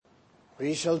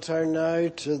We shall turn now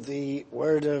to the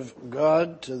Word of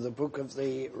God, to the book of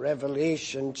the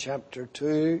Revelation, chapter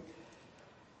 2,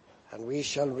 and we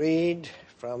shall read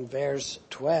from verse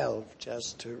 12,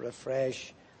 just to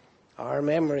refresh our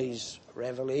memories.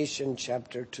 Revelation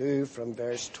chapter 2 from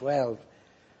verse 12.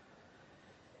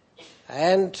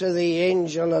 And to the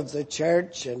angel of the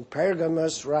church in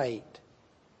Pergamos write,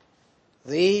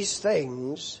 These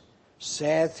things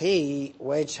saith he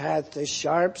which hath the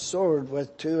sharp sword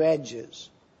with two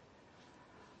edges.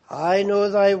 I know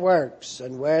thy works,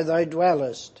 and where thou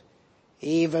dwellest,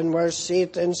 even where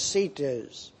Satan's seat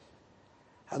is.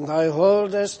 And thou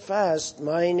holdest fast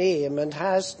my name, and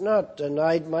hast not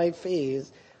denied my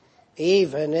faith,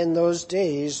 even in those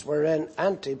days wherein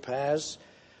Antipas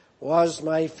was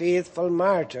my faithful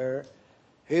martyr,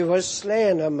 who was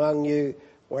slain among you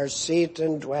where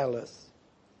Satan dwelleth.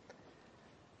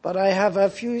 But I have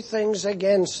a few things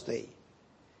against thee,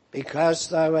 because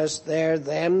thou hast there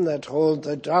them that hold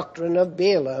the doctrine of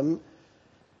Balaam,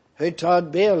 who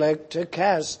taught Balak to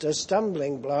cast a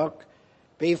stumbling block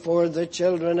before the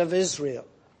children of Israel,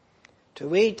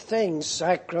 to eat things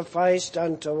sacrificed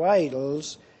unto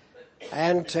idols,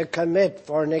 and to commit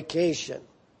fornication.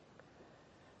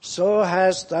 So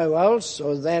hast thou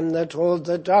also them that hold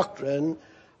the doctrine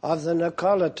of the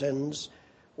Nicolaitans,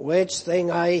 which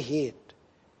thing I hate.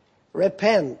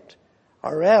 Repent,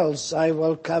 or else I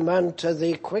will come unto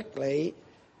thee quickly,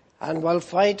 and will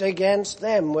fight against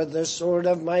them with the sword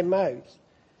of my mouth.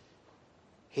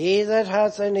 He that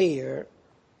hath an ear,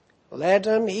 let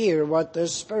him hear what the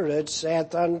Spirit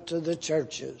saith unto the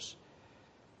churches.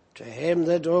 To him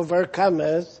that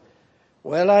overcometh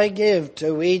will I give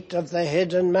to eat of the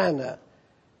hidden manna,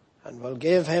 and will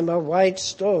give him a white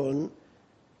stone,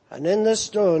 and in the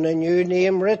stone a new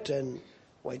name written,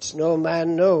 which no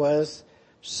man knoweth,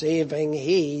 saving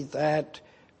he that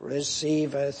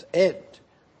receiveth it.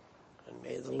 And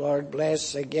may the Lord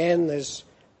bless again this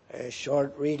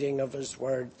short reading of his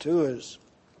word to us.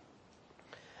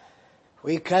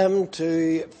 We come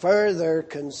to further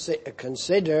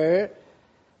consider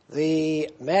the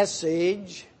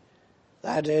message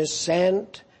that is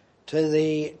sent to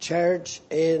the church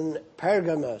in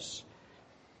Pergamos.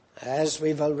 As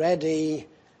we've already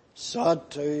sought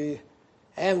to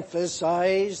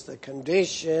emphasize, the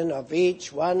condition of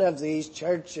each one of these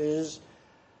churches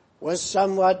was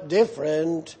somewhat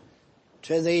different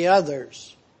to the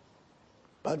others.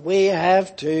 But we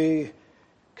have to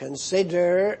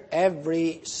consider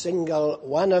every single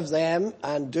one of them,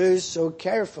 and do so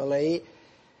carefully,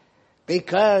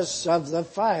 because of the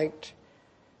fact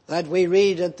that we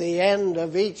read at the end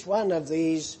of each one of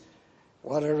these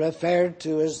what are referred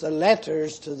to as the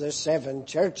letters to the seven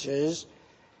churches.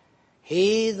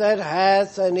 He that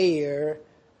hath an ear,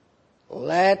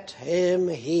 let him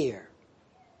hear.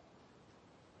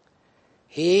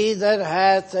 He that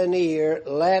hath an ear,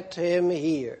 let him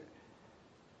hear.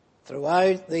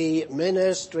 Throughout the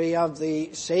ministry of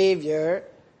the Savior,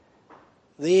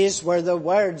 these were the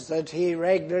words that he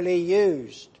regularly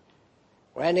used.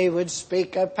 When he would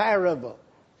speak a parable,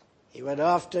 he would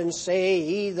often say,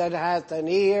 He that hath an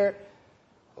ear,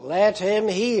 let him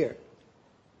hear.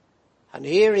 And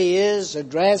here he is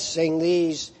addressing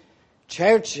these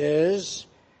churches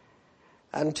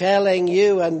and telling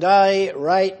you and I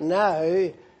right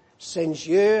now, since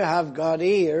you have got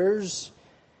ears,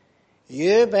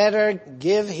 you better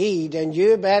give heed, and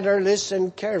you better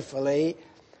listen carefully,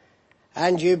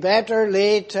 and you better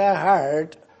lay to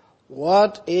heart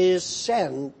what is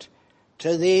sent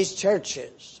to these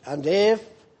churches. And if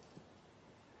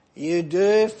you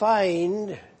do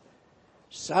find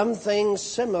something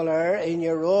similar in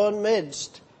your own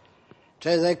midst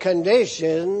to the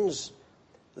conditions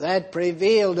that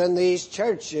prevailed in these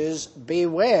churches,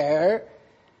 beware,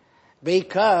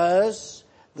 because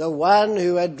the one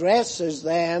who addresses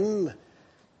them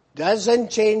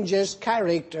doesn't change his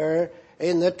character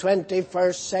in the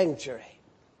 21st century.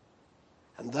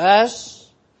 And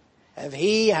thus, if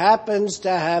he happens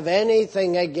to have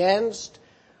anything against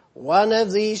one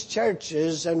of these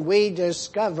churches, and we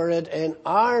discover it in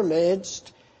our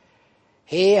midst,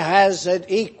 he has it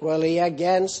equally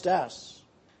against us.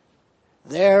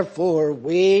 Therefore,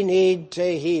 we need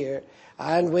to hear,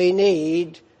 and we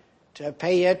need to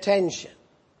pay attention.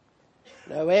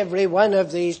 Now, every one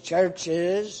of these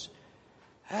churches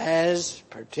has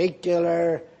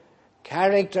particular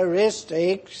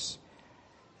characteristics.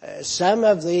 Some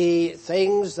of the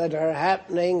things that are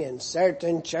happening in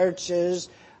certain churches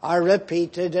are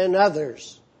repeated in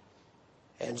others.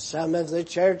 In some of the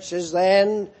churches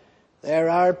then, there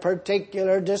are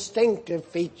particular distinctive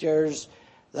features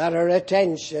that our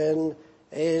attention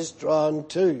is drawn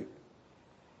to.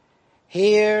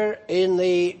 here in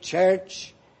the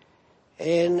church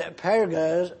in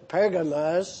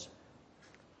Pergamos,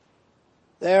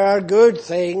 there are good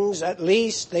things, at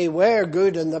least they were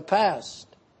good in the past.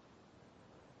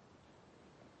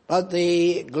 But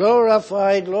the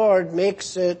glorified Lord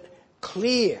makes it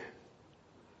clear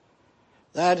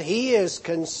that He is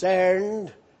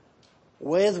concerned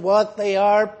with what they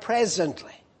are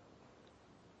presently.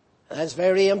 That's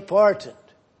very important.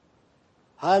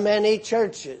 How many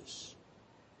churches,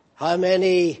 how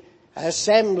many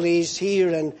assemblies here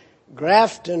in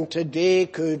Grafton today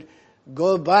could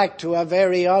go back to a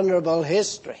very honourable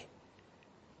history,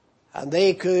 and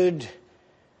they could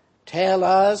tell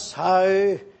us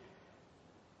how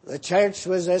the church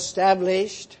was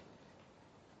established,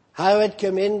 how it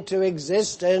came into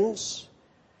existence,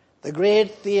 the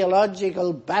great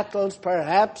theological battles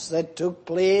perhaps that took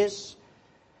place,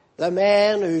 the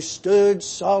men who stood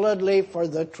solidly for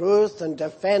the truth and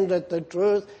defended the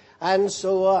truth, and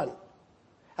so on.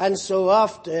 And so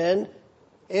often,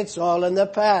 it's all in the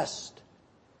past.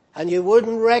 And you would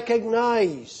not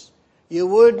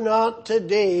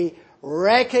today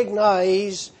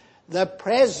recognize the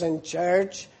present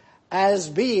church as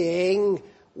being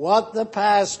what the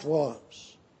past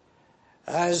was.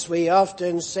 As we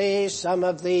often say, some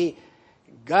of the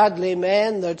godly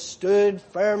men that stood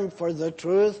firm for the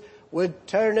truth would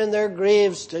turn in their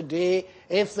graves today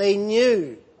if they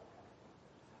knew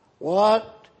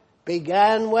what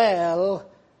began well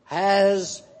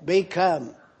has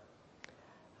become.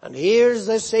 And here's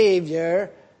the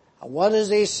Savior. What does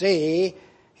He say?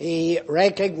 He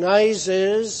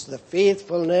recognizes the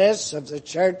faithfulness of the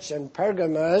church in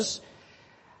Pergamos.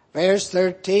 Verse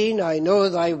 13, I know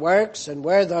thy works and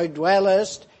where thou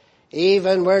dwellest,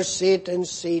 even where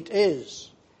Satan's seat is.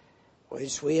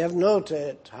 Which we have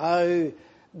noted how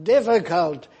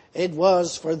difficult it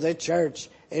was for the church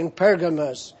in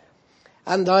Pergamos.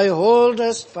 And thou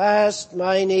holdest fast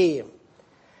my name,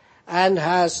 and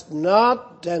hast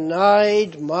not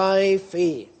denied my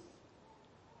faith.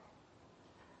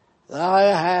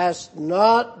 Thou hast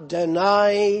not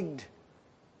denied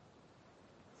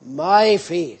my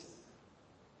faith.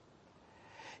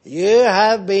 You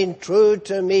have been true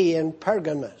to me in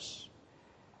Pergamos.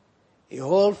 You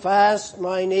hold fast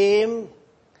my name,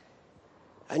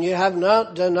 and you have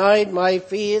not denied my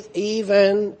faith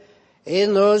even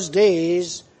in those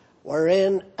days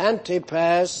wherein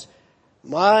Antipas,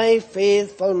 my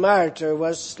faithful martyr,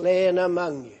 was slain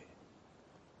among you.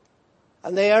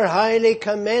 And they are highly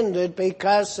commended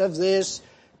because of this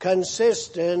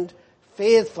consistent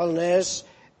faithfulness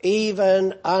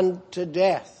even unto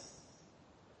death.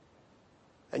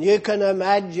 And you can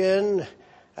imagine,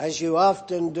 as you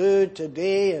often do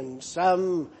today in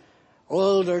some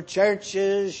older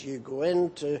churches, you go in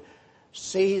to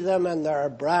see them and there are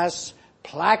brass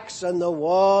plaques on the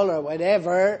wall or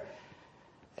whatever,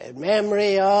 in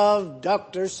memory of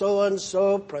Dr.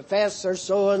 So-and-so, Professor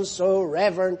so-and-so,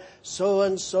 Reverend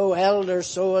so-and-so, Elder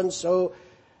so-and-so,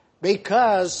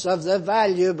 because of the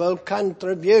valuable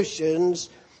contributions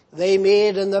they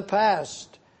made in the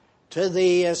past to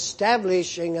the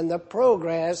establishing and the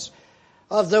progress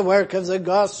of the work of the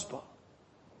gospel.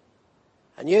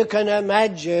 And you can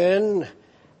imagine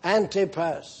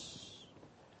Antipas,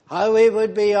 how he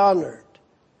would be honored,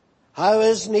 how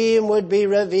his name would be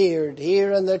revered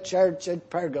here in the church at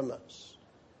Pergamos.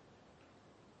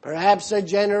 Perhaps a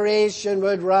generation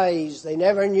would rise. They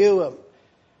never knew him,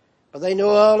 but they know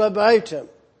all about him.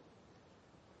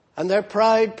 And they're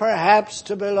proud perhaps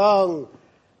to belong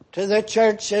to the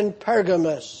church in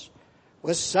Pergamos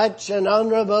with such an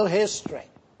honourable history.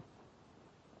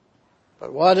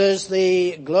 But what does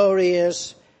the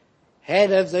glorious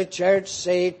head of the church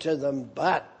say to them?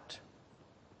 But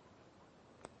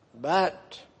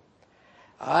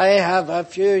I have a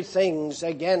few things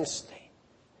against thee.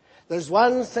 There's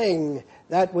one thing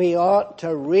that we ought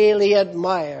to really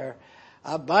admire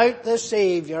about the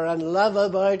Savior and love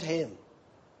about Him.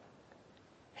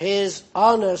 His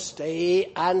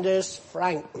honesty and His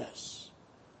frankness.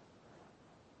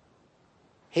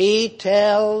 He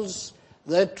tells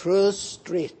the truth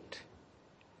straight.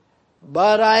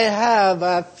 But I have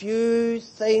a few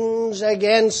things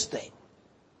against thee.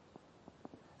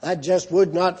 That just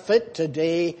would not fit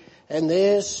today in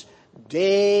this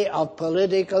day of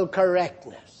political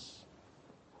correctness.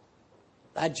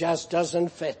 That just doesn't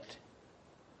fit.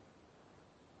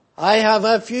 I have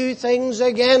a few things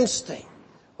against thee.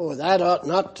 Oh, that ought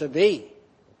not to be.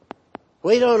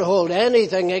 We don't hold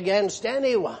anything against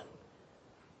anyone.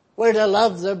 We're to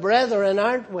love the brethren,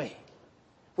 aren't we?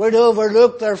 We're to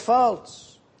overlook their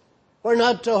faults. We're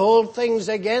not to hold things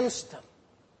against them.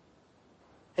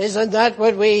 Isn't that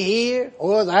what we hear?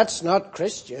 Oh, that's not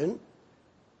Christian.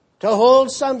 To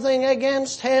hold something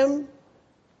against him,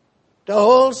 to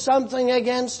hold something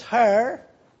against her,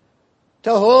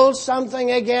 to hold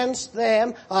something against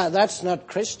them, that's not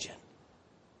Christian.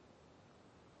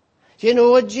 Do you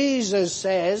know what Jesus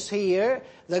says here,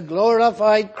 the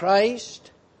glorified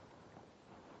Christ?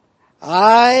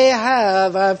 I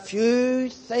have a few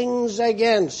things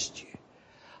against you.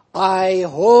 I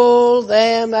hold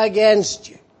them against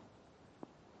you.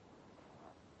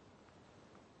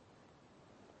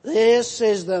 This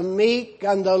is the meek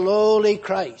and the lowly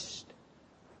Christ.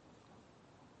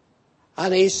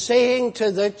 And he's saying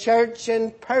to the church in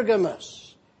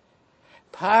Pergamos,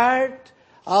 part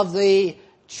of the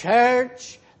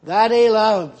church that he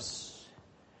loves,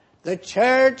 the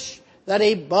church that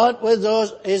he bought with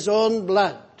his own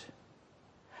blood.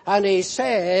 And he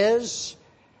says,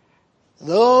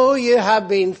 though you have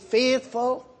been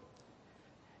faithful,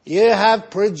 you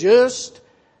have produced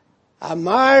a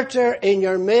martyr in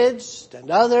your midst,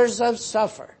 and others have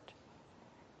suffered.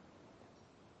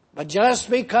 But just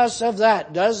because of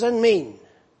that doesn't mean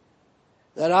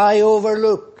that I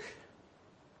overlook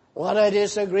what I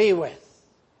disagree with.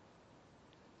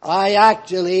 I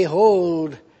actually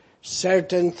hold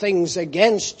certain things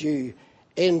against you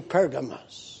in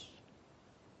Pergamos.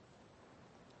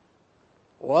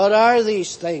 What are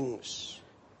these things?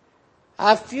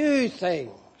 A few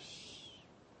things.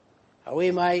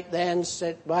 We might then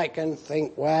sit back and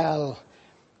think, well,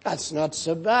 that's not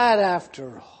so bad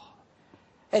after all.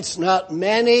 It's not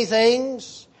many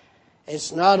things.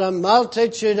 It's not a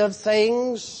multitude of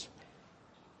things.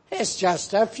 It's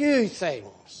just a few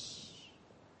things.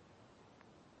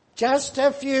 Just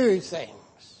a few things.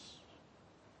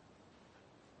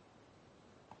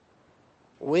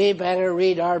 We better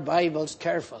read our Bibles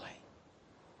carefully.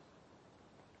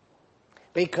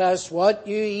 Because what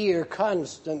you hear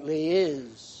constantly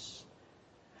is,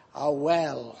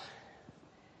 well,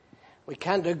 we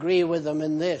can't agree with them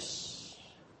in this.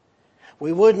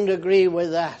 We wouldn't agree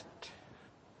with that.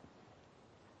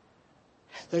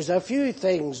 There's a few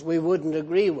things we wouldn't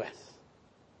agree with.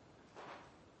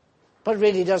 But it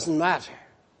really doesn't matter.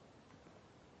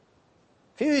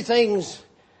 Few things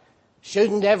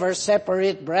shouldn't ever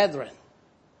separate brethren.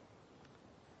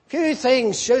 Few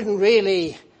things shouldn't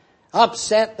really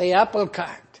upset the apple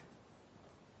cart.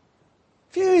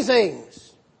 Few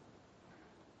things.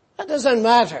 That doesn't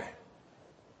matter.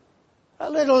 A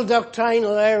little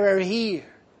doctrinal error here.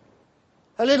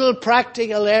 A little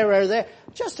practical error there.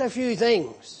 Just a few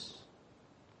things.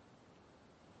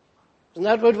 Isn't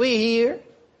that what we hear?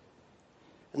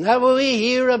 Isn't that what we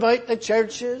hear about the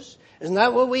churches? Isn't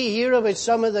that what we hear about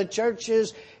some of the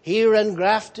churches here in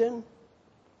Grafton?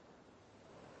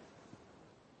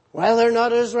 Well, they're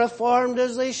not as reformed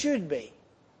as they should be.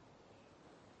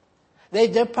 They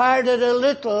departed a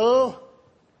little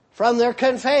from their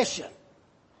confession.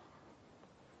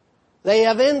 They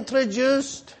have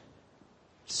introduced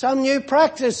some new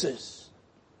practices.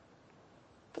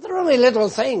 But they're only little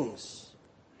things.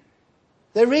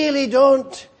 They really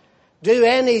don't do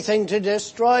anything to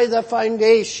destroy the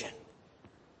foundation.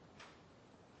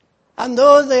 And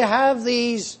though they have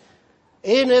these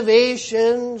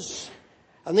innovations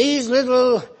and these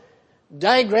little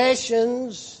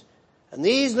digressions and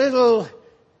these little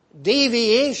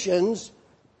deviations,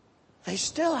 they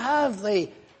still have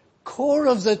the core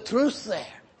of the truth there.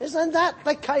 Isn't that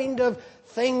the kind of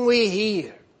thing we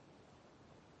hear?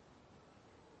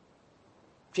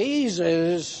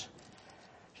 Jesus,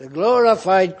 the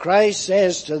glorified Christ,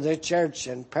 says to the church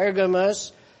in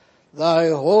Pergamos,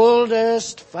 "Thou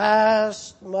holdest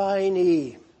fast my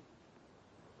name."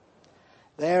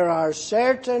 There are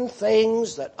certain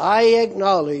things that I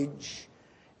acknowledge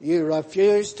you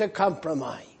refuse to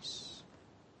compromise.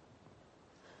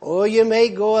 Oh, you may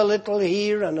go a little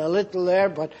here and a little there,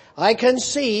 but I can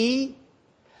see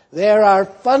there are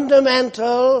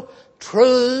fundamental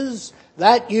truths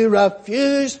that you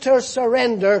refuse to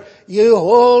surrender. You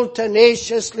hold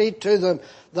tenaciously to them.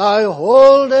 Thou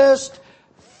holdest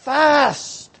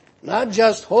fast. Not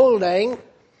just holding,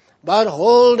 but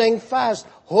holding fast.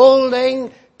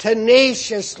 Holding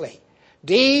tenaciously.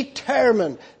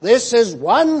 Determined. This is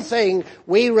one thing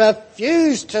we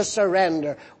refuse to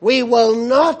surrender. We will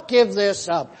not give this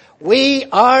up. We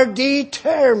are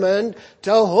determined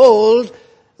to hold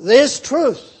this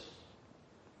truth.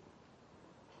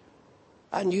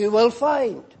 And you will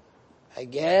find,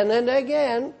 again and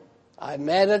again, I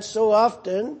met it so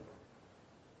often,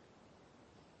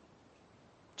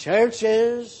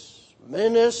 churches,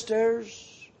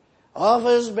 ministers,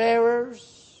 office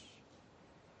bearers,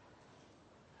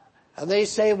 And they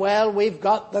say, well, we've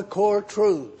got the core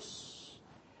truths.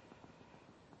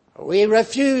 We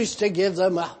refuse to give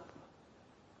them up.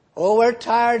 Oh, we're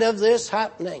tired of this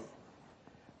happening.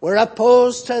 We're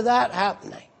opposed to that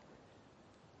happening.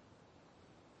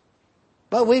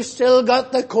 But we've still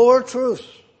got the core truth.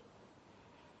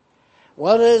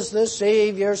 What does the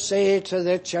Savior say to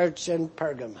the church in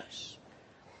Pergamos?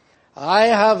 I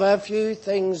have a few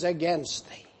things against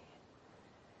thee,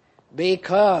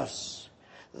 because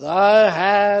thou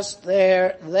hast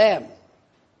there them.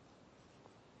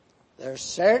 There's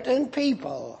certain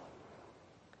people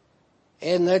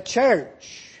in the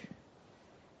church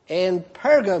in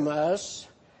Pergamos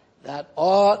that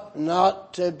ought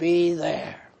not to be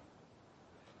there.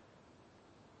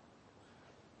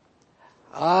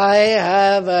 I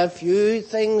have a few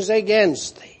things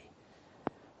against thee,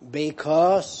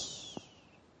 because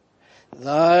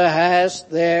thou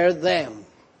hast there them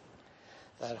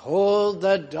that hold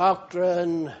the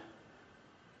doctrine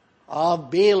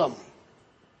of Balaam.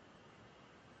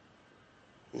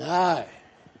 Now,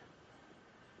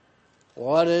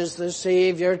 what is the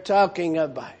Savior talking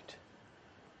about?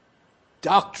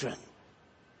 Doctrine.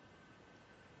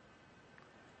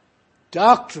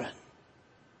 Doctrine.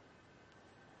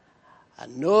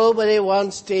 And nobody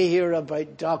wants to hear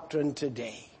about doctrine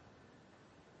today.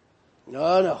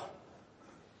 No.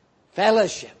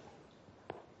 Fellowship.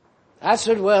 That's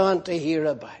what we want to hear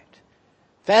about.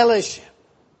 Fellowship,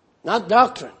 not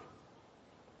doctrine.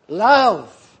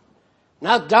 Love,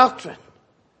 not doctrine.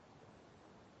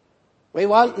 We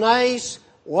want nice,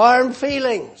 warm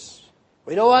feelings.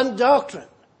 We don't want doctrine.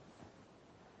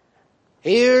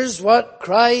 Here's what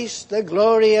Christ, the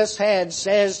glorious head,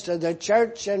 says to the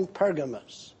church in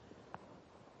Pergamos.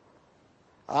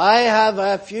 I have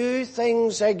a few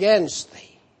things against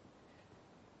thee,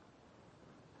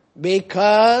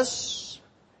 because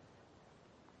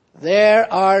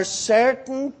there are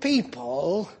certain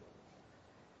people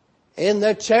in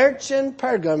the church in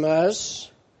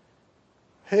Pergamos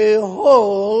who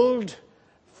hold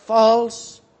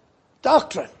false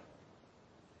doctrine.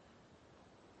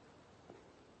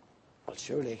 Well,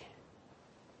 surely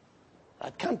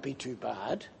that can't be too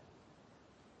bad.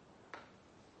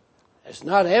 It's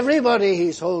not everybody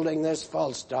who's holding this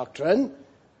false doctrine.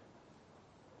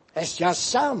 It's just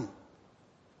some.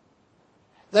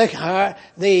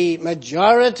 The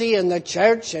majority in the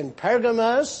church in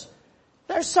Pergamos,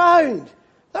 they're sound.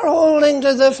 They're holding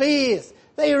to the faith.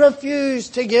 They refuse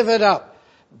to give it up.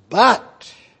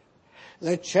 But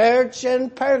the church in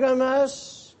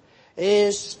Pergamos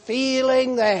is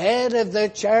feeling the head of the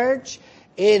church.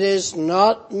 It is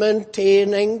not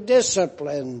maintaining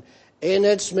discipline in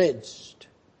its midst.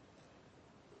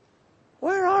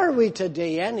 Where are we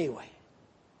today anyway?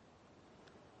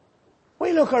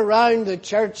 We look around the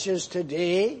churches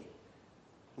today,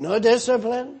 no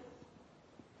discipline,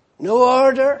 no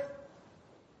order.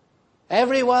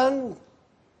 Everyone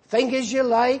think as you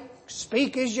like,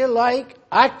 speak as you like,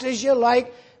 act as you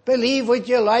like, believe what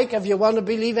you like if you want to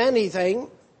believe anything.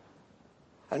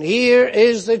 And here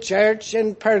is the church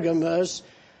in Pergamos.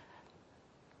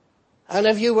 And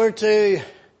if you were to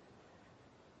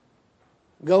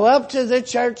go up to the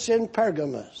church in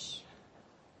Pergamos,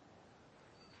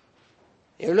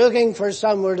 you're looking for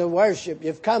somewhere to worship.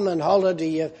 You've come on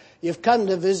holiday. You've come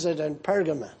to visit in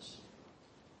Pergamos.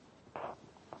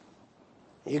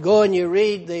 You go and you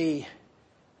read the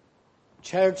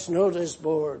church notice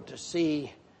board to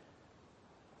see,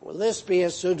 will this be a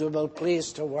suitable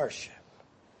place to worship?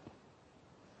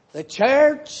 The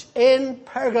church in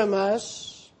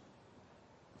Pergamos,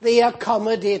 the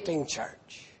accommodating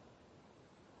church.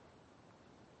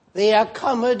 The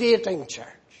accommodating church.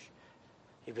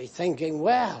 You'd be thinking,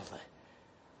 well,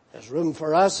 there's room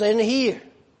for us in here.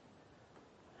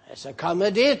 It's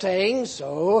accommodating,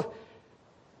 so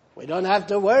we don't have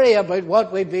to worry about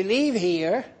what we believe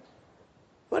here.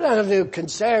 We don't have to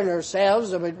concern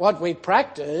ourselves about what we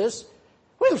practice.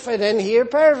 We'll fit in here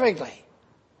perfectly.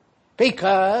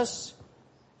 Because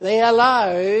they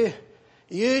allow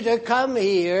you to come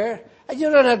here, and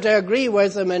you don't have to agree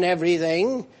with them in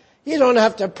everything. You don't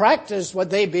have to practice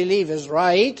what they believe is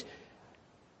right.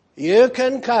 You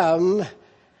can come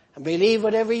and believe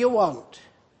whatever you want,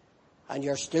 and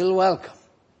you're still welcome.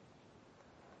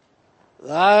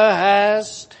 Thou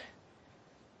hast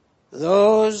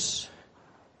those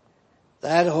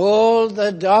that hold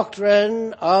the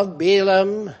doctrine of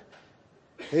Balaam,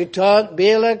 who taught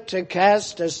Balak to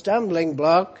cast a stumbling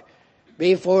block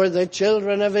before the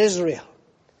children of Israel,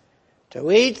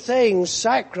 to eat things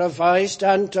sacrificed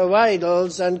unto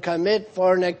idols and commit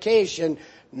fornication.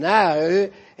 Now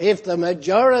If the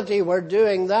majority were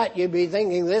doing that, you'd be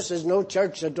thinking this is no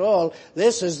church at all.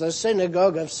 This is the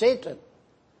synagogue of Satan.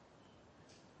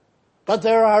 But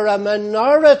there are a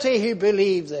minority who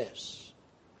believe this.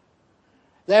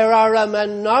 There are a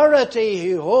minority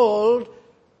who hold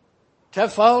to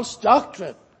false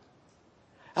doctrine.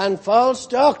 And false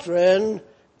doctrine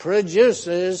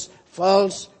produces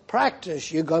false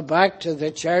practice. You go back to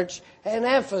the church in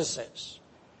Ephesus.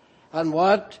 And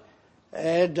what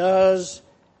does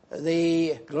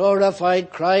the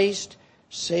glorified Christ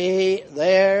say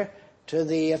there to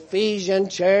the Ephesian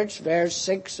church, verse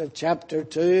 6 of chapter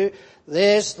 2?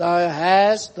 This thou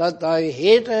hast, that thou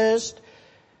hatest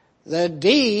the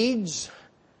deeds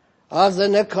of the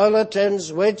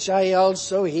Nicolaitans, which I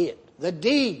also hate. The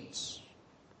deeds.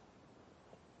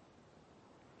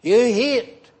 You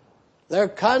hate their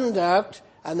conduct,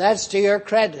 and that's to your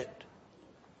credit.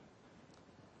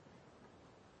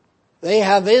 They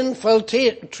have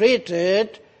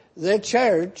infiltrated the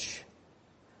church,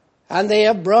 and they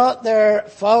have brought their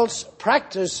false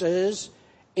practices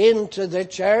into the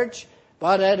church.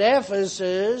 But at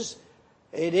Ephesus,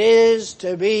 it is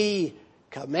to be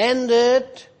commended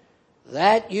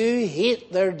that you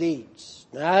hate their deeds.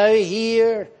 Now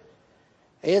here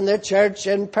in the church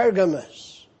in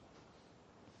Pergamos,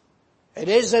 it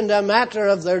isn't a matter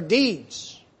of their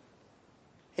deeds.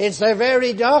 It's their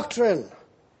very doctrine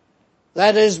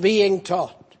that is being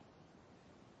taught.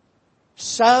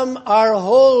 Some are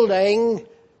holding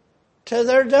to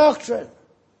their doctrine.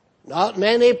 Not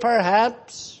many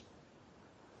perhaps,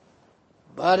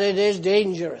 but it is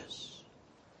dangerous.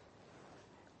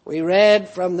 We read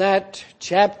from that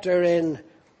chapter in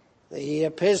the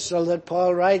epistle that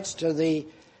Paul writes to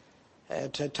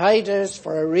Titus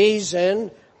for a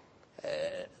reason.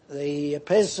 The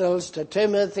epistles to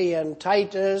Timothy and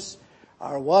Titus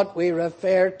are what we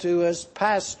refer to as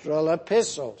pastoral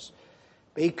epistles,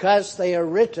 because they are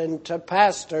written to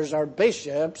pastors or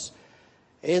bishops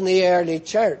in the early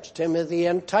church, Timothy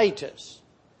and Titus,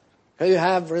 who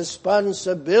have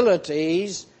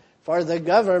responsibilities for the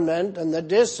government and the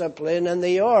discipline and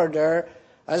the order,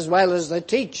 as well as the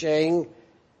teaching,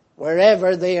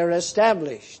 wherever they are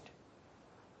established.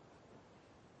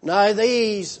 Now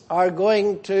these are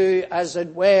going to, as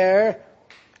it were,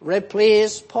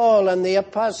 replace Paul and the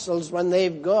apostles when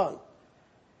they've gone.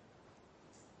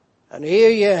 And here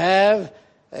you have,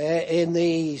 in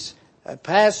these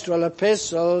pastoral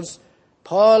epistles,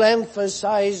 Paul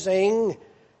emphasizing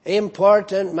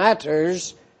important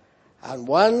matters. And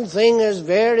one thing is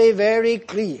very, very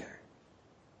clear: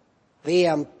 the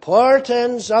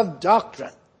importance of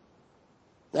doctrine.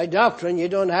 Now doctrine, you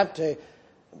don't have to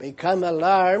become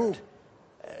alarmed.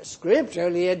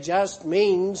 Scripturally, it just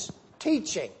means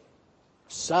teaching.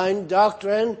 Sound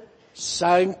doctrine,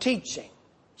 sound teaching,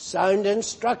 sound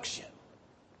instruction.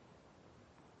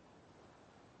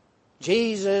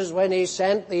 Jesus, when he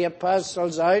sent the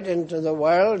apostles out into the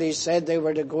world, he said they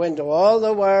were to go into all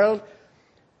the world,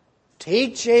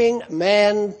 teaching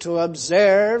men to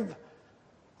observe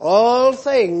all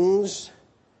things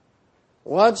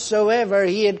whatsoever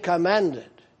he had commanded.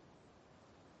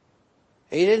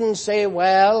 He didn't say,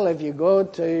 well, if you go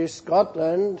to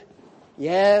Scotland,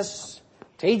 yes,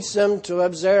 teach them to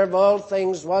observe all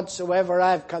things whatsoever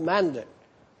I've commanded.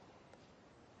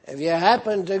 If you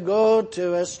happen to go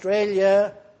to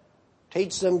Australia,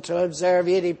 teach them to observe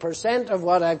 80% of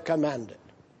what I've commanded.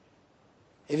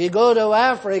 If you go to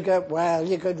Africa, well,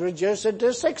 you could reduce it to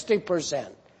 60%,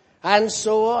 and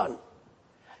so on.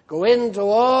 Go into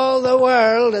all the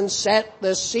world and set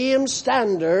the same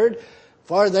standard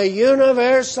for the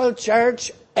universal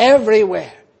church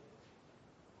everywhere.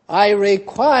 I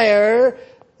require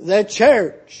the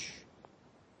church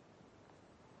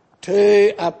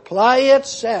to apply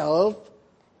itself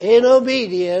in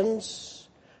obedience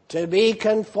to be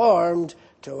conformed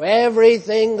to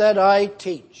everything that I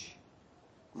teach.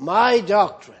 My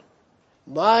doctrine,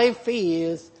 my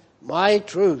faith, my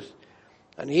truth.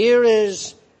 And here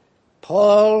is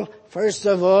Paul, first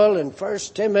of all, in 1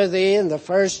 Timothy, in the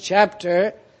first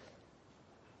chapter.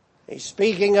 He's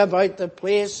speaking about the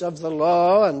place of the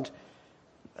law and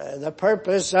the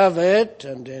purpose of it.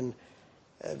 And in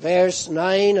verse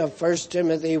 9 of 1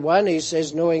 Timothy 1, he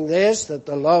says, knowing this, that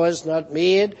the law is not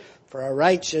made for a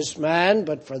righteous man,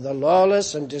 but for the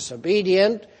lawless and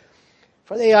disobedient,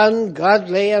 for the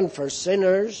ungodly and for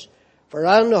sinners, for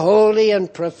unholy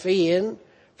and profane,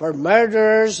 for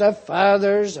murderers of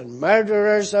fathers and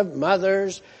murderers of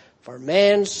mothers, for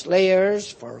manslayers,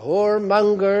 for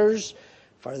whoremongers,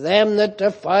 for them that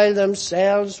defile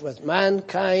themselves with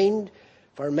mankind,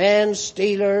 for men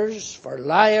stealers, for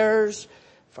liars,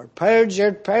 for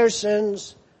perjured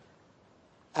persons,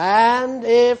 And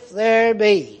if there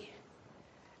be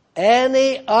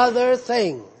any other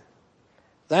thing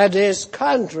that is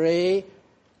contrary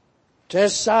to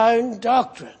sound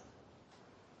doctrine.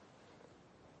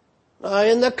 Now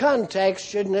in the context,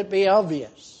 shouldn't it be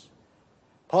obvious?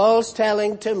 Paul's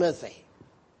telling Timothy,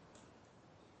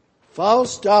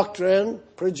 false doctrine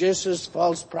produces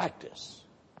false practice.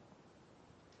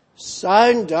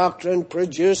 Sound doctrine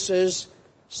produces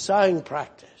sound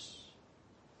practice.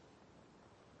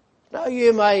 Now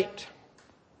you might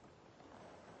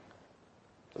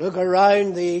look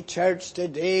around the church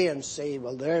today and say,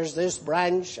 well, there's this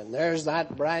branch and there's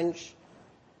that branch.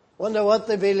 Wonder what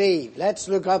they believe. Let's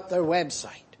look up their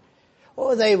website.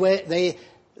 Oh,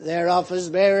 their office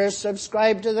bearers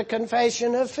subscribe to the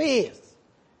confession of faith.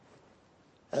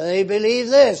 They believe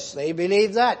this, they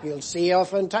believe that. You'll see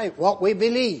oftentimes what we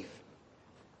believe.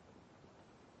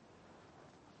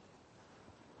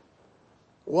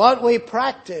 What we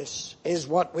practice is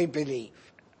what we believe.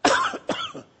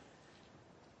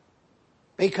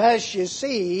 Because you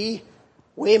see,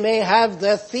 we may have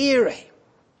the theory,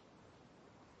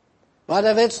 but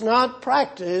if it's not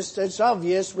practiced, it's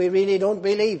obvious we really don't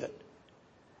believe it.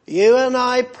 You and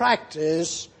I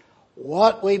practice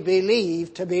what we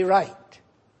believe to be right.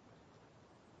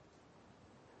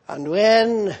 And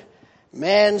when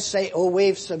men say, oh,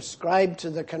 we've subscribed to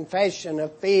the confession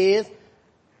of faith,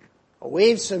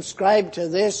 we've subscribed to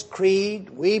this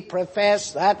creed, we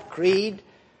profess that creed,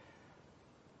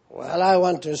 well, I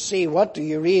want to see what do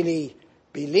you really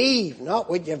believe, not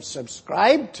what you've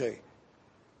subscribed to,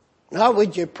 not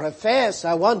what you profess.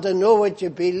 I want to know what you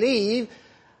believe,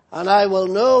 and I will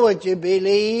know what you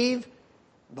believe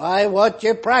by what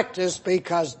you practice,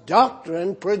 because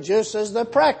doctrine produces the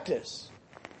practice.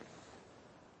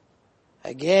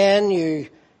 Again,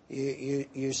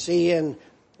 you see in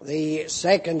the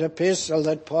second epistle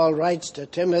that Paul writes to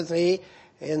Timothy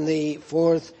in the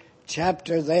 4th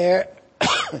chapter there,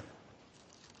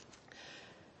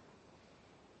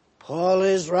 Paul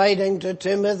is writing to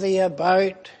Timothy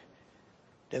about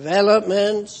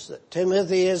developments that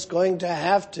Timothy is going to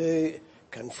have to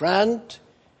confront.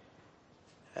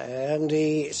 And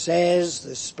he says,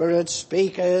 the Spirit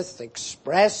speaketh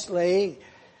expressly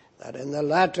that in the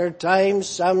latter times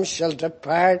some shall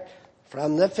depart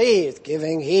from the faith,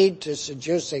 giving heed to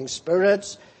seducing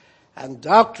spirits and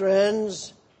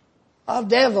doctrines of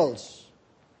devils.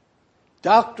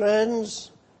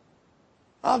 Doctrines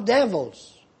of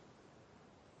devils.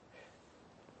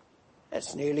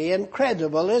 It's nearly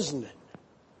incredible, isn't it?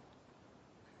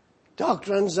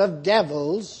 Doctrines of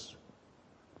devils.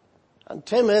 And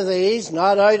Timothy's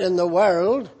not out in the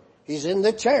world, he's in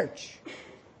the church.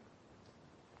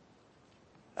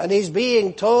 And he's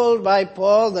being told by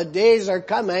Paul that days are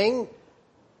coming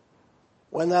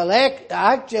when they'll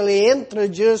actually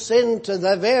introduce into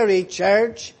the very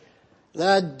church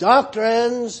the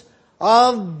doctrines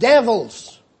of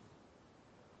devils.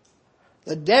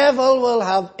 The devil will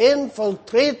have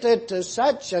infiltrated to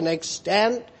such an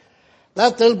extent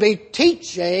that they'll be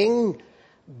teaching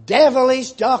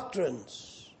devilish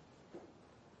doctrines.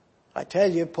 I tell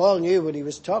you, Paul knew what he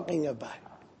was talking about.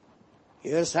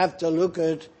 You just have to look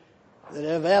at the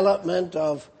development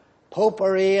of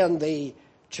popery and the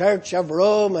Church of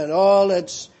Rome and all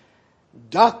its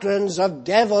doctrines of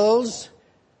devils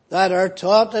that are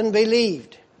taught and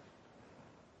believed.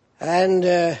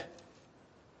 And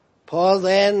Paul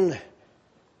then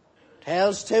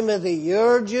tells Timothy,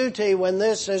 your duty when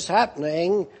this is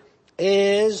happening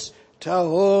is to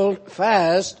hold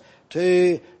fast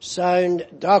to sound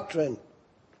doctrine.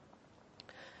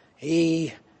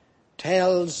 He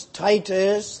tells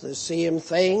Titus the same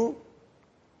thing.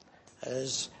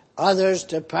 As others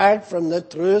depart from the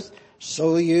truth,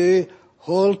 so you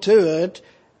hold to it.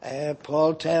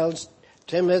 Paul tells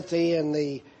Timothy in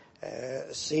the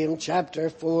same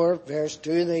chapter 4, verse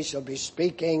 2, they shall be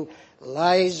speaking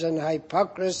lies and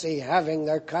hypocrisy, having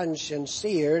their conscience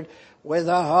seared with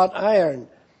a hot iron,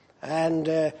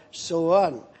 and so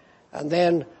on. And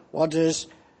then what does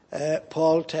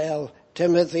Paul tell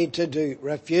Timothy to do?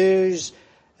 Refuse,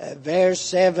 verse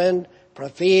 7,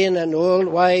 profane and old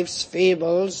wives'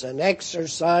 fables, and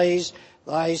exercise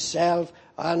thyself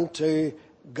unto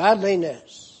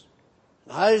godliness.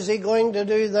 How is he going to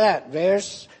do that?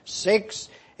 Verse 6,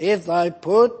 if thou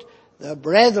put the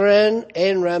brethren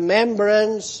in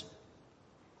remembrance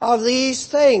of these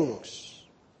things.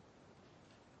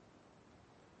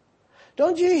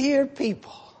 Don't you hear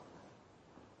people?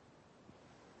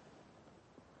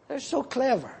 They're so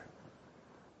clever.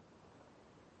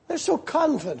 They're so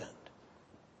confident.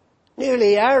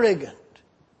 Nearly arrogant.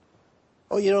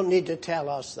 Oh, you don't need to tell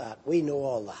us that. We know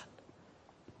all that.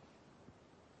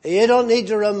 You don't need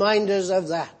to remind us of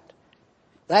that.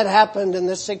 That happened in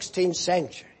the 16th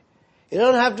century. You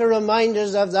don't have to remind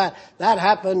us of that. That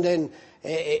happened in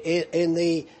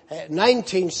the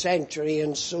 19th century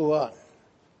and so on.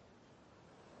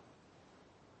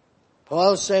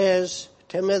 Paul says,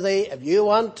 Timothy, if you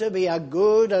want to be a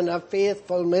good and a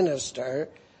faithful minister,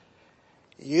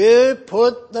 you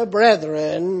put the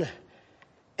brethren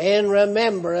in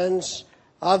remembrance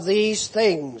of these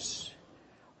things.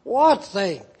 What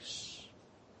things?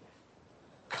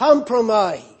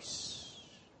 Compromise,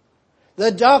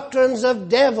 the doctrines of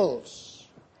devils,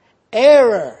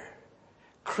 error,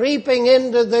 creeping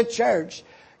into the church.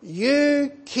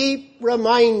 You keep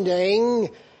reminding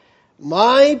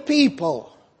my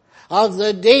people of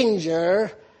the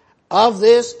danger of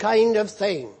this kind of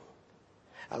thing.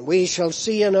 And we shall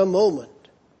see in a moment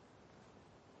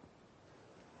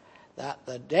that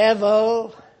the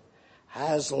devil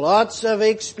has lots of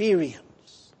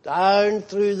experience down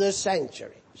through the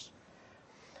centuries.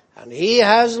 And he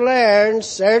has learned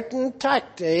certain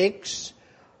tactics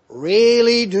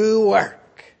really do work.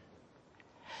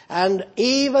 And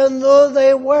even though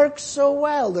they work so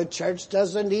well, the church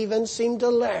doesn't even seem to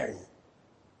learn.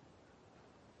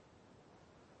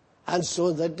 And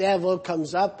so the devil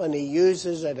comes up and he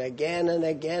uses it again and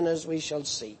again, as we shall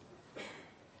see.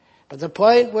 But the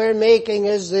point we're making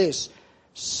is this: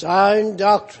 sound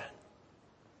doctrine.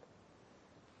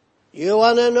 You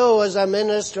want to know, as a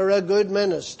minister, a good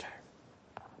minister?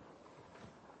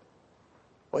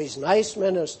 Well, he's a nice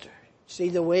minister. See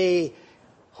the way he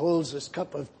holds his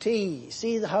cup of tea.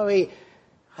 See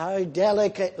how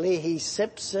delicately he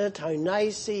sips it, how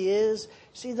nice he is.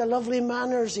 See the lovely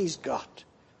manners he's got.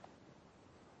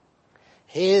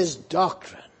 His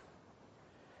doctrine.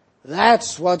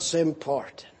 That's what's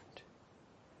important.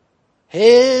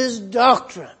 His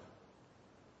doctrine.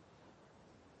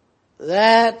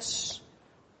 That's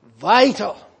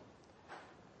vital.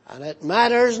 And it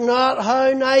matters not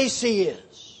how nice he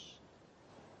is,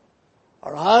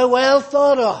 or how well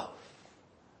thought of.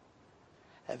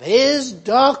 If his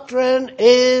doctrine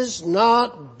is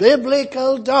not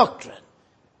biblical doctrine,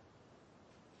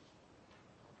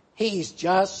 he's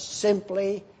just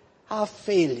simply a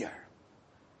failure.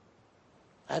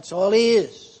 That's all he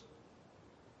is.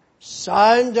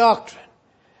 Sound doctrine.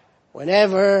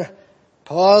 Whenever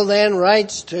Paul then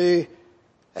writes to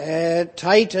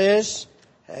Titus,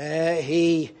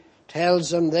 he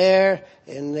tells him there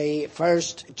in the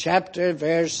first chapter,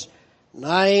 verse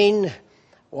 9,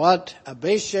 what a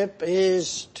bishop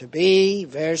is to be.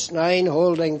 Verse 9,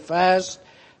 holding fast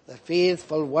the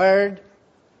faithful word,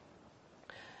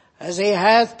 as he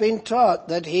hath been taught,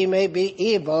 that he may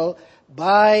be able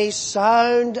by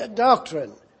sound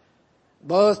doctrine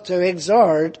both to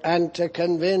exhort and to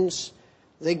convince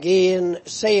the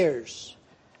gainsayers.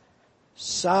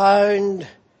 Sound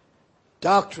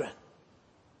doctrine.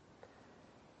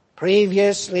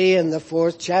 Previously in the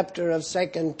 4th chapter of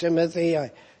 2 Timothy,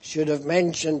 I should have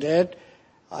mentioned it,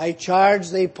 I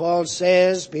charge thee, Paul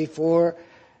says, before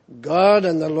God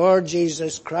and the Lord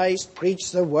Jesus Christ,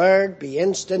 preach the word, be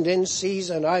instant in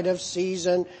season, out of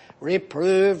season,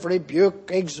 reprove,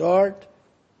 rebuke, exhort.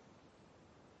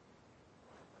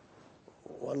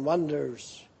 One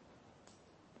wonders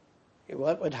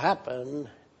what would happen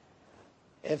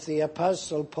if the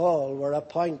Apostle Paul were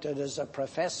appointed as a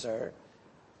professor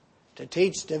to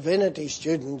teach divinity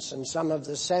students in some of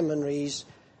the seminaries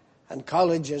and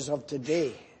colleges of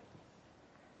today.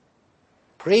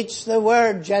 Preach the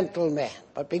word, gentlemen,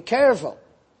 but be careful.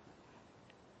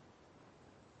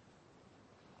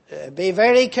 Be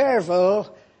very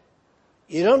careful.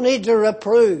 You don't need to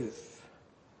reprove.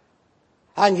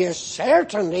 And you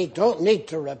certainly don't need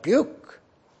to rebuke.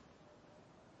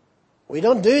 We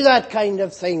don't do that kind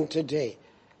of thing today.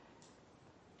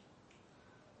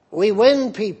 We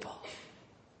win people.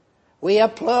 We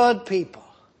applaud people.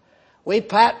 We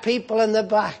pat people in the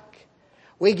back.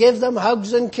 We give them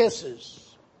hugs and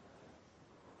kisses.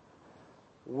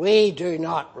 We do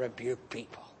not rebuke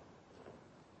people.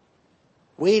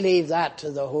 We leave that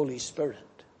to the Holy Spirit.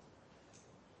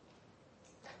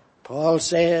 Paul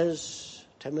says,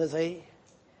 Timothy,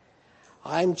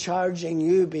 I'm charging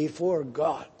you before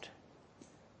God.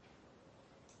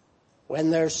 When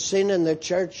there's sin in the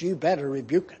church, you better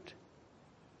rebuke it.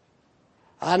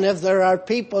 And if there are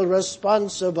people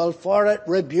responsible for it,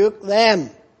 rebuke them.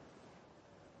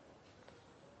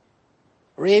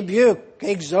 Rebuke,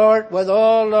 exhort with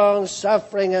all long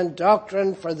suffering and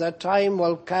doctrine, for the time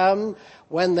will come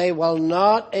when they will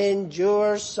not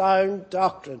endure sound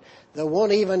doctrine. They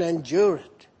won't even endure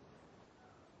it.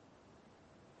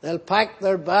 They'll pack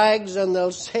their bags and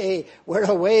they'll say, we're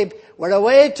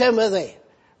away, Timothy.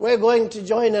 We're going to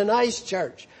join a nice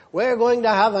church. We're going to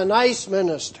have a nice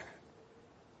minister.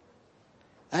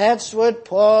 That's what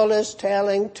Paul is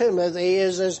telling Timothy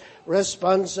is his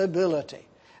responsibility.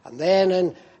 And then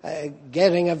in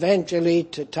getting eventually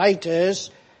to Titus,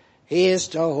 he is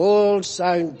to hold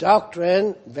sound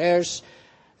doctrine. Verse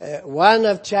 1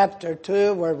 of chapter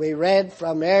 2, where we read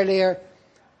from earlier,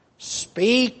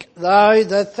 speak thou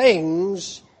the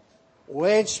things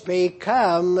which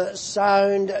become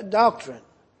sound doctrine.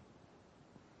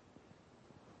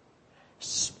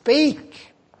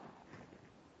 Speak.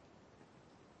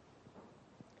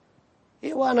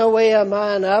 You want to weigh a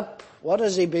man up, what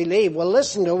does he believe? Well,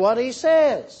 listen to what he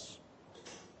says.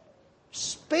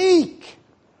 Speak.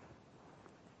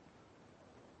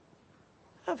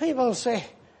 Now, people say,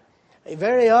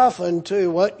 very often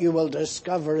too, what you will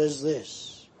discover is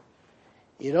this.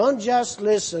 You don't just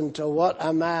listen to what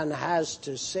a man has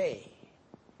to say.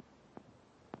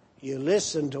 You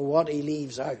listen to what he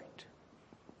leaves out.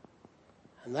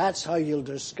 And that's how you'll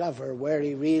discover where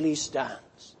he really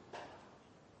stands.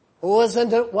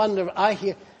 Wasn't it wonderful?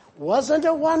 Wasn't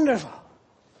it wonderful?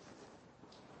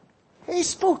 He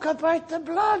spoke about the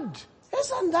blood.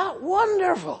 Isn't that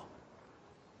wonderful?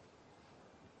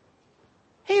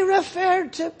 He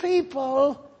referred to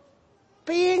people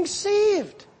being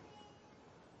saved.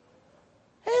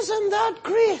 Isn't that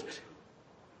great?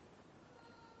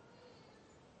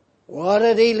 What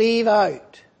did he leave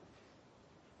out?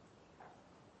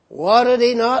 What did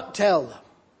he not tell them?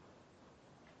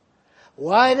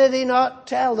 Why did he not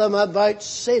tell them about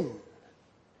sin?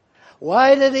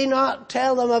 Why did he not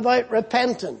tell them about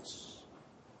repentance?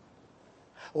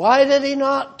 Why did he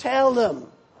not tell them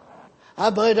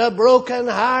about a broken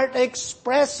heart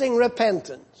expressing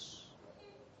repentance?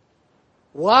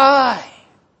 Why?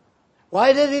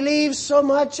 Why did he leave so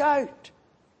much out?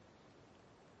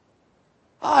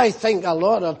 I think a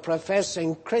lot of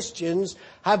professing Christians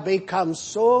have become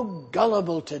so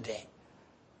gullible today.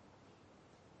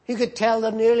 You could tell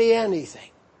them nearly anything.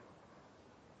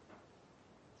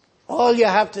 All you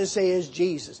have to say is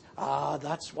Jesus. Ah,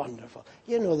 that's wonderful.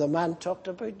 You know, the man talked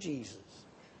about Jesus.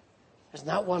 Isn't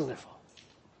that wonderful?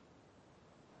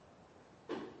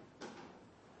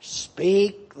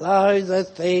 Speak thou the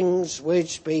things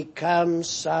which become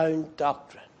sound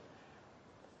doctrine.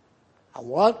 And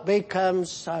what becomes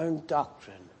sound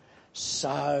doctrine?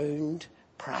 Sound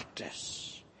practice.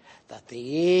 That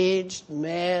the aged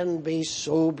men be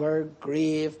sober,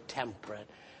 grave, temperate.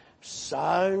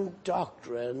 Sound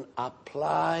doctrine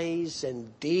applies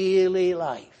in daily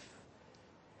life.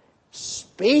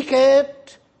 Speak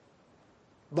it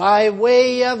by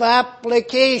way of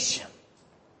application.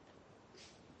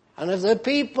 And if the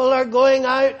people are going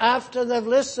out after they've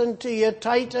listened to you,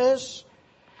 Titus,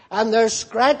 and they're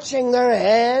scratching their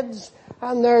heads,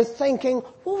 and they're thinking,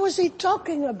 what was he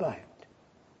talking about?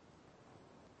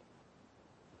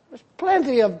 There's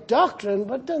plenty of doctrine,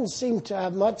 but doesn't seem to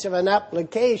have much of an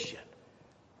application.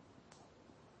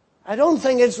 I don't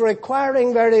think it's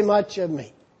requiring very much of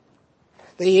me.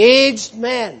 The aged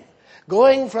men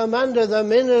going from under the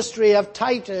ministry of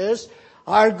Titus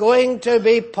are going to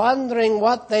be pondering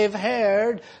what they've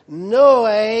heard,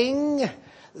 knowing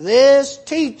this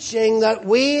teaching that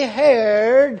we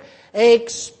heard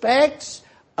expects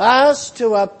us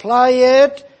to apply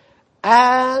it,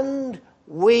 and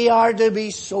we are to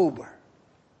be sober.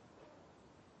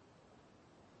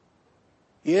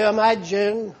 You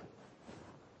imagine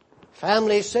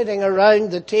family sitting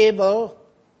around the table.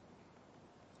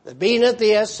 They've been at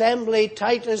the assembly.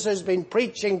 Titus has been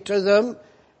preaching to them.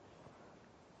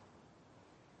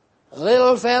 The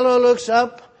little fellow looks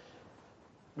up.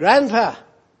 Grandpa,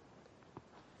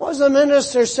 what's the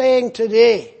minister saying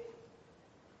today?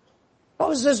 What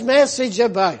was this message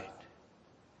about?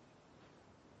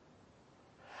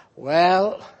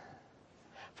 Well,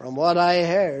 from what I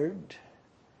heard,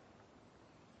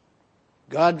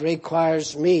 God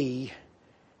requires me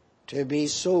to be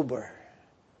sober,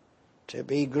 to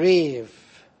be grave,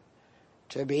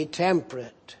 to be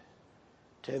temperate,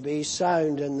 to be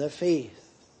sound in the faith.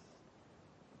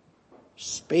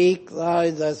 Speak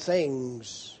thou the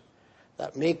things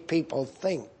that make people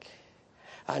think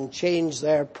and change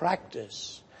their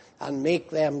practice and make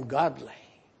them godly.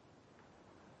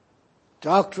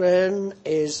 Doctrine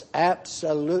is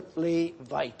absolutely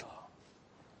vital.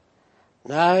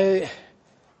 Now,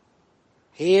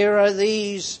 here are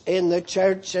these in the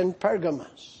church in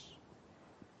Pergamos.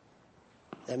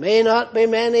 There may not be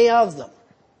many of them,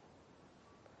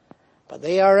 but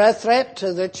they are a threat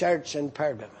to the church in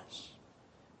Pergamos.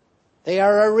 They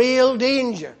are a real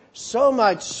danger. So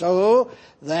much so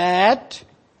that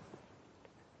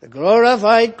the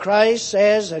glorified Christ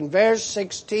says in verse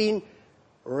 16,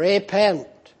 repent.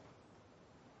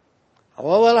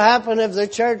 What will happen if the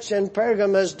church in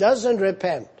Pergamos doesn't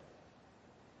repent?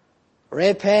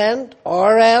 Repent,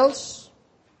 or else,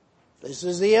 this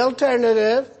is the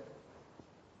alternative.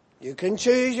 You can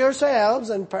choose yourselves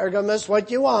in Pergamos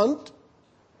what you want.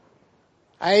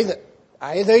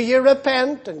 Either you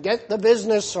repent and get the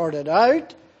business sorted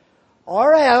out,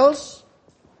 or else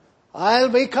I'll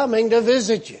be coming to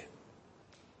visit you.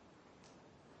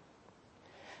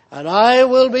 And I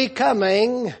will be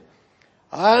coming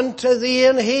unto thee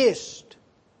in haste.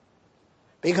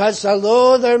 Because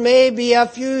although there may be a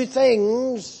few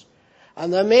things,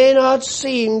 and they may not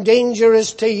seem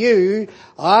dangerous to you,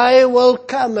 I will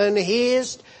come in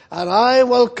haste, and I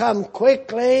will come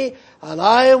quickly, and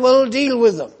I will deal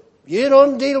with them. You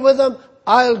don't deal with them,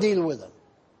 I'll deal with them.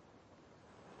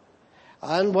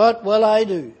 And what will I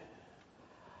do?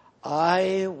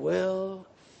 I will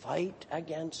fight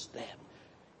against them.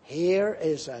 Here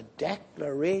is a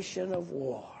declaration of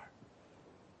war.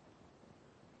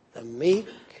 The meek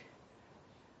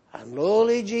and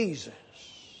lowly Jesus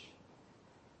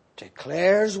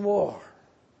declares war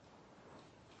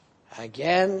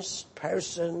against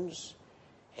persons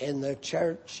in the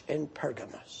church in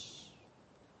Pergamos.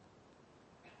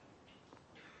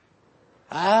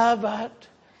 But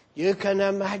you can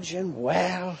imagine,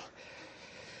 well,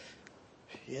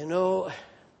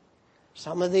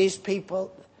 some of these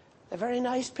people, they're very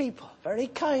nice people, very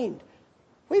kind.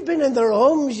 We've been in their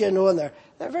homes, and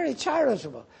they're very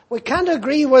charitable. We can't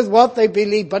agree with what they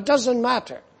believe, but doesn't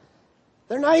matter.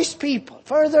 They're nice people.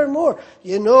 Furthermore,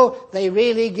 they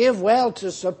really give well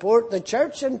to support the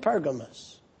church in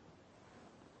Pergamos.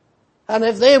 And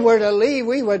if they were to leave,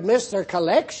 we would miss their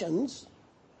collections.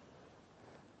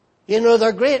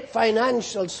 They're great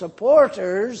financial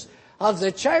supporters of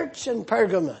the church in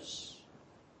Pergamos.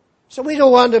 So we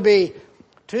don't want to be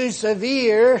too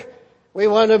severe. We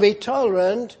want to be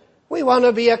tolerant. We want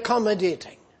to be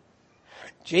accommodating.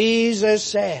 Jesus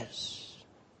says,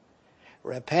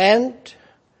 repent,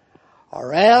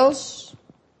 or else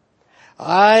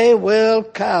I will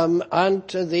come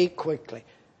unto thee quickly.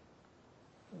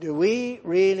 Do we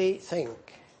really think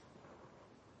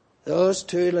those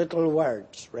two little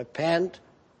words, repent,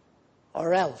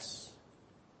 or else?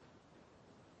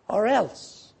 Or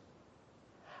else?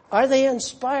 Are they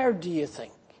inspired, do you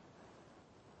think?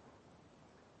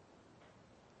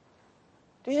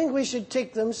 Do you think we should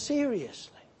take them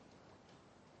seriously?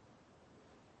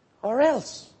 Or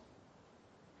else?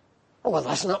 Oh, well,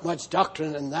 there's not much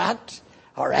doctrine in that.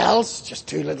 Or else, just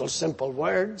two little simple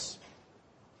words.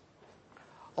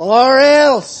 Or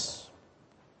else.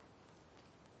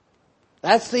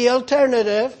 That's the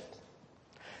alternative.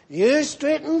 You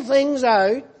straighten things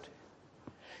out.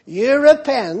 You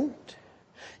repent.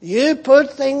 You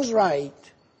put things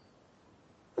right.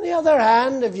 On the other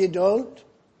hand, if you don't,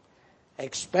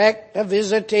 expect a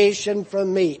visitation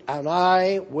from me, and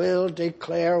I will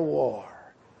declare war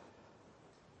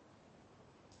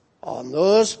on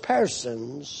those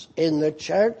persons in the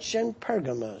church in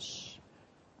Pergamos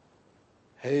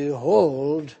who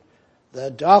hold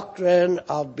the doctrine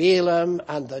of Balaam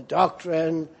and the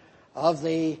doctrine of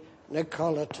the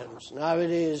Nicolaitans. Now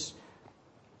it is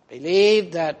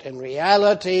believed that in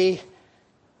reality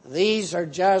these are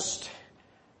just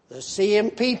the same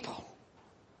people,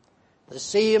 the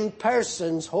same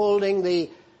persons holding the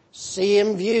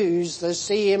same views, the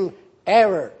same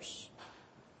errors.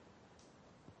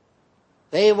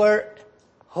 They were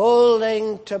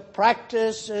holding to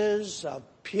practices of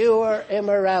pure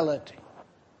immorality.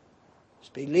 It's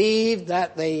believed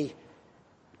that the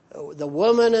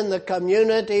women in the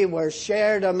community were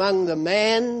shared among the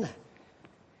men.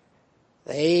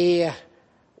 They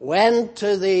went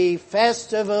to the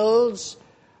festivals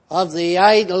of the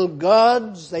idol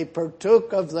gods. They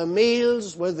partook of the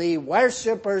meals with the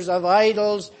worshippers of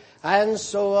idols, and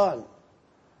so on.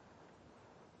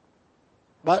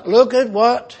 But look at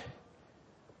what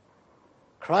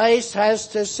Christ has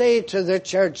to say to the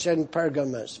church in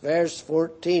Pergamos. Verse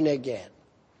 14 again.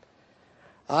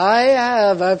 I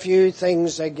have a few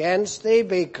things against thee,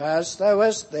 because thou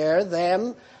wast there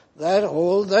them that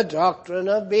hold the doctrine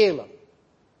of Balaam.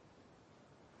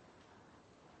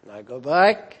 Now go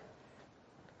back.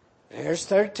 Verse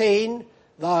 13.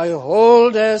 Thou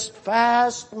holdest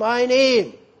fast my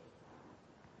name.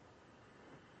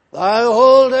 Thou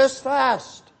holdest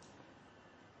fast.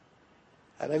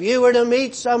 And if you were to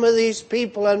meet some of these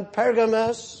people in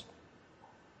Pergamos,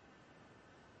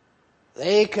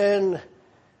 they can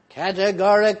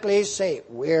categorically say,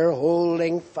 we're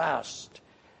holding fast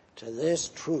to this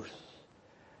truth.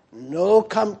 No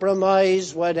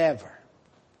compromise whatever.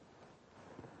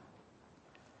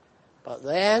 But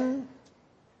then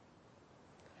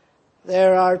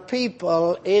there are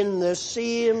people in the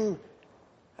same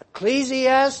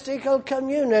ecclesiastical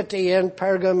community in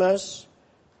Pergamos,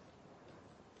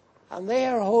 and they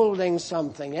are holding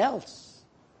something else.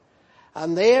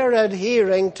 And they are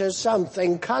adhering to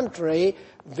something contrary,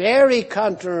 very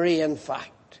contrary in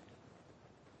fact.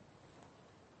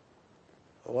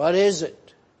 What is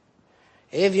it?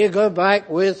 If you go back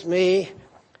with me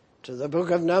to the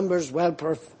book of Numbers, well,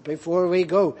 before we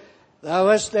go, thou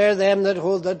hast there them that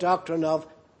hold the doctrine of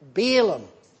Balaam,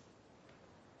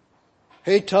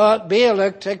 who taught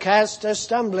Balak to cast a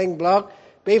stumbling block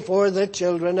before the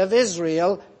children of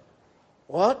Israel.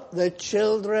 What? The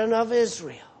children of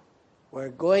Israel. We're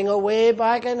going away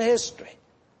back in history.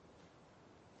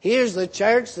 Here's the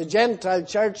church, the Gentile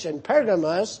church in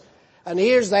Pergamos, and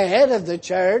here's the head of the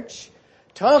church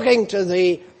talking to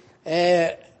the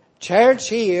church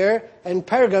here in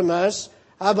Pergamos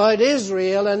about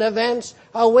Israel and events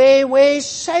way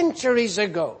centuries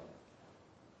ago.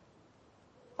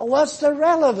 What's the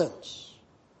relevance?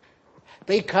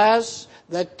 Because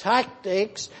the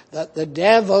tactics that the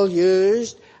devil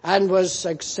used and was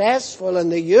successful in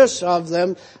the use of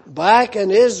them back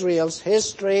in Israel's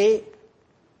history,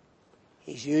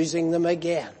 he's using them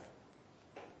again.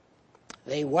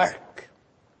 They work.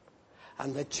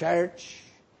 And the church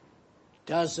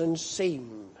doesn't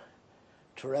seem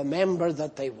to remember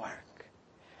that they work.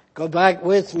 Go back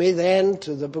with me then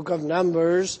to the book of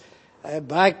Numbers,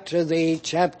 back to the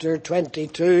chapter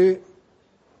 22.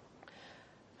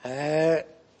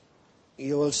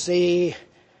 You will see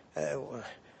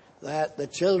that the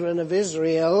children of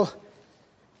Israel,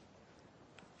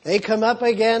 they come up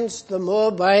against the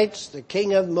Moabites, the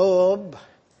king of Moab.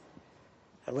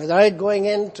 And without going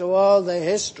into all the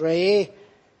history,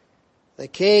 the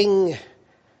king,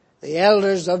 the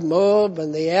elders of Moab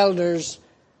and the elders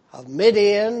of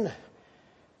Midian,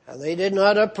 and they did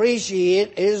not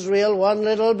appreciate Israel one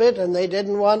little bit, and they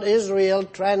didn't want Israel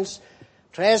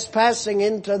trespassing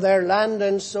into their land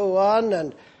and so on.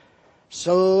 And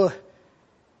so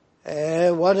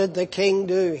what did the king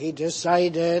do? He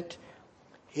decided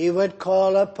he would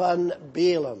call upon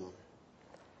Balaam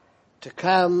to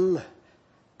come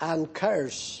and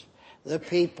curse the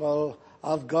people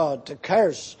of God, to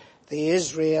curse the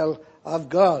Israel of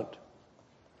God.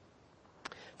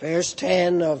 Verse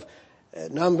 10 of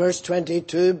Numbers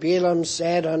 22, Balaam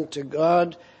said unto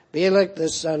God, Balak the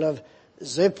son of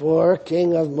Zippor,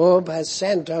 king of Moab, has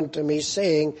sent unto me,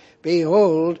 saying,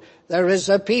 Behold, there is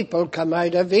a people come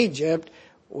out of Egypt,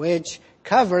 which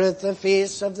covereth the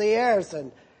face of the earth.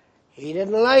 And he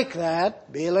didn't like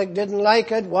that. Balak didn't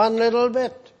like it one little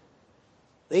bit.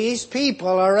 These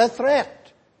people are a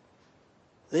threat.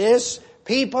 This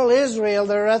people, Israel,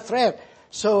 they're a threat.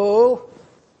 So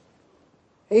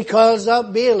he calls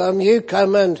up Balaam, you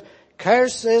come and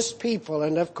curse this people.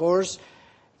 And of course,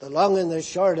 the long and the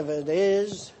short of it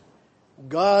is,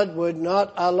 God would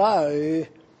not allow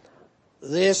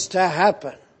this to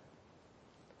happen.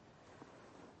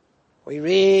 We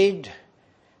read,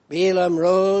 Balaam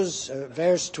rose,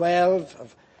 verse 12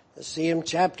 of the same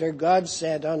chapter, God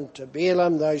said unto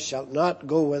Balaam, thou shalt not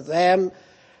go with them,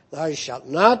 thou shalt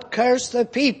not curse the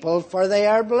people, for they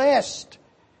are blessed.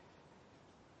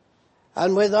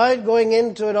 And without going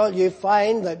into it all, you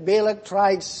find that Balak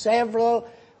tried several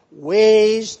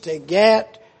ways to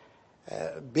get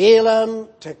Balaam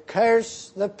to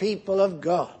curse the people of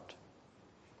God.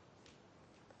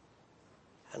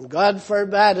 And God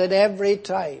forbade it every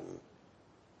time.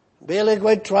 Balak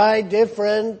would try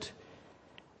different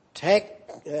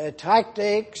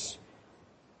tactics,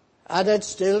 and it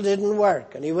still didn't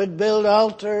work. And he would build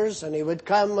altars, and he would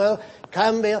come,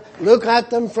 look at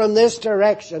them from this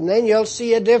direction. Then you'll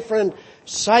see a different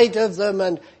sight of them,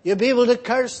 and you'll be able to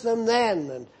curse them then.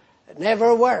 And it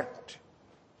never worked.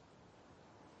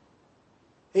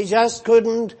 He just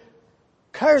couldn't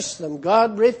curse them.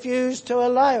 God refused to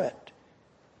allow it.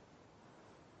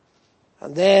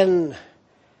 And then,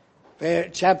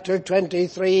 chapter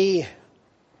 23,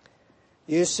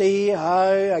 you see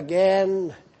how,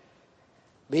 again,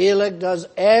 Balak does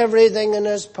everything in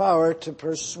his power to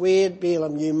persuade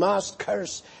Balaam, you must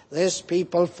curse this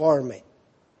people for me.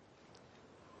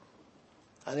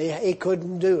 And he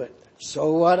couldn't do it.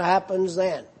 So what happens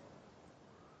then?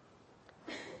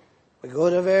 We go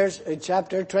to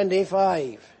chapter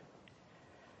 25.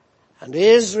 And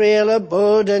Israel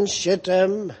abode in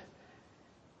Shittim,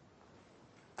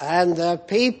 And the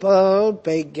people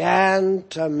began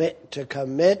to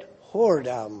commit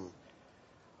whoredom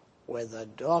with the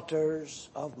daughters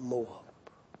of Moab.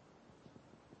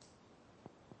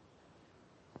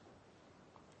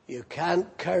 You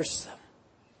can't curse them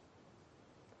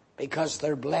because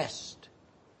they're blessed.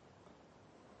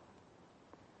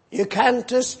 You can't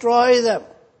destroy them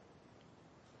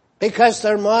because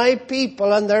they're my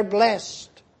people and they're blessed.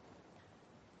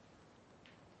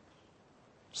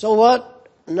 So what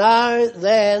now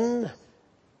then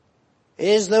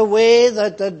is the way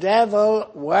that the devil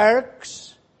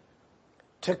works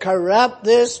to corrupt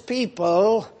this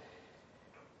people?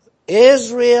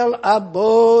 Israel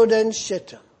abode in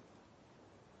Shittim,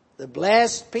 the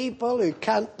blessed people who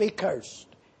can't be cursed.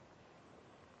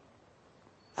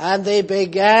 And they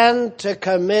began to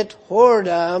commit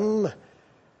whoredom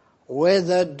with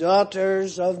the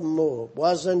daughters of Moab.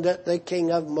 Wasn't it the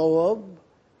king of Moab?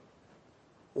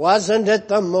 Wasn't it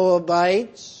the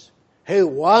Moabites who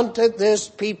wanted this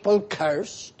people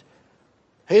cursed,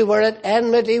 who were at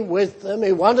enmity with them,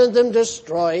 who wanted them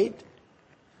destroyed?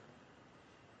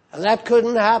 And that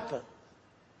couldn't happen.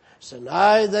 So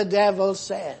now the devil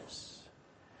says,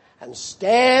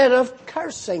 instead of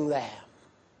cursing them,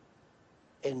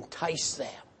 entice them.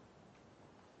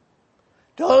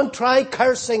 Don't try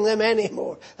cursing them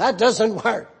anymore. That doesn't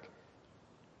work.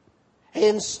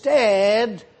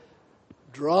 Instead,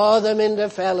 draw them into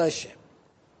fellowship.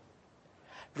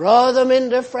 Draw them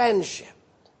into friendship.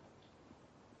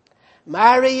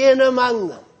 Marry in among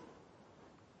them.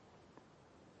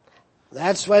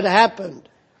 That's what happened.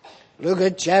 Look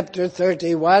at chapter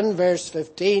 31, verse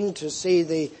 15 to see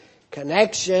the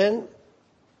connection.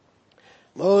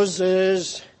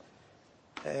 Moses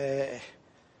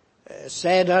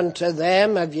said unto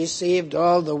them, have ye saved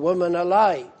all the women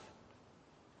alive?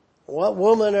 What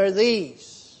women are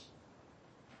these?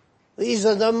 These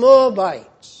are the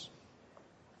Moabites.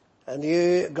 And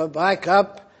you go back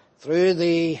up through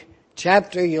the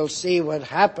chapter, you'll see what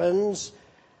happens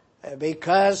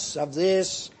because of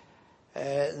this,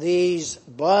 these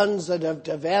bonds that have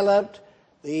developed,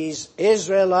 these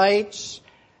Israelites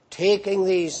taking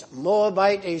these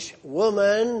Moabitish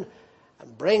women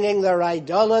and bringing their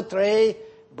idolatry,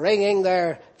 bringing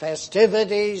their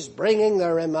festivities, bringing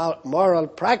their immoral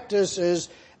practices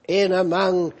in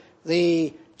among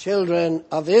the children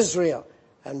of Israel.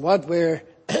 And what we're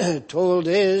told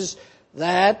is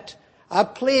that a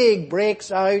plague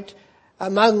breaks out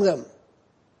among them.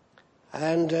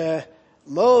 And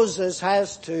Moses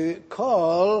has to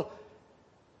call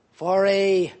for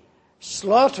a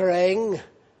slaughtering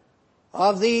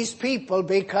of these people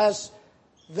because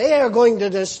they are going to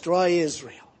destroy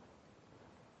Israel.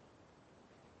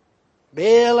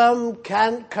 Balaam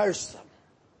can't curse them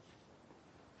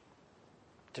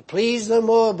to please the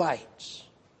Moabites.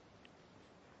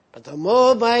 But the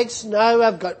Moabites now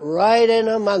have got right in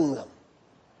among them.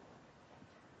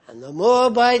 And the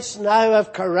Moabites now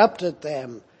have corrupted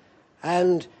them.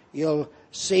 And you'll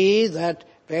see that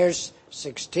verse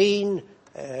 16,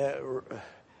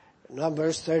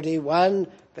 Numbers 31,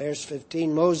 verse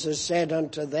 15, Moses said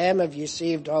unto them, have ye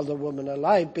saved all the women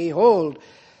alive? Behold,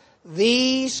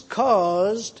 these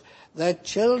caused the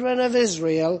children of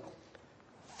Israel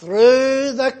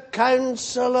through the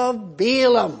counsel of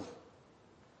Balaam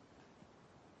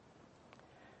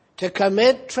to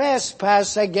commit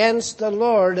trespass against the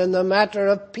Lord in the matter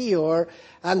of Peor,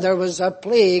 and there was a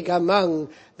plague among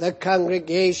the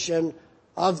congregation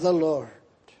of the Lord.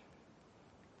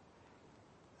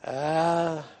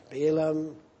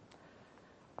 Balaam,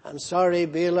 I'm sorry,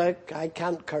 Balak, I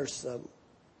can't curse them.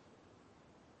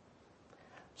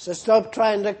 So stop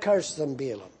trying to curse them,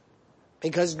 Balaam,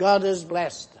 because God has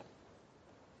blessed them.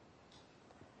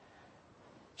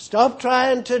 Stop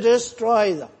trying to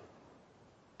destroy them,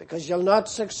 because you'll not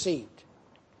succeed.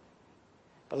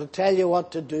 But I'll tell you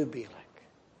what to do, Balak.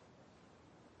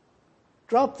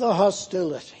 Drop the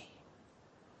hostility.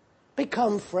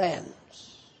 Become friends.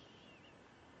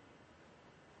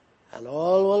 And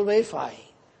all will be fine.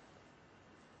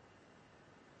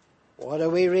 What do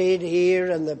we read here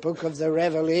in the book of the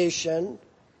Revelation?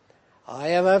 I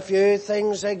have a few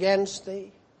things against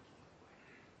thee,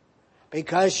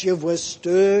 because you've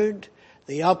withstood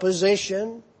the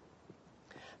opposition.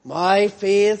 My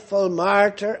faithful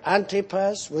martyr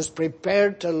Antipas was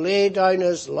prepared to lay down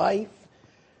his life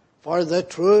for the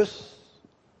truth.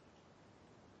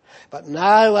 But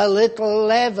now a little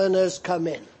leaven has come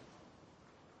in.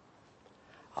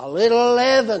 A little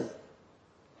leaven.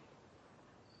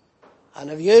 And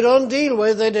if you don't deal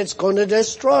with it, it's going to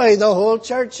destroy the whole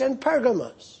church in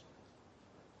Pergamos.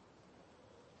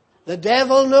 The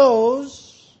devil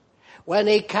knows when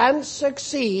he can't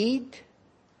succeed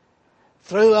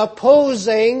through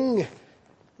opposing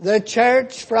the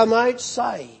church from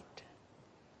outside,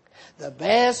 the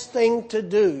best thing to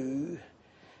do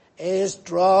is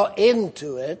draw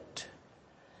into it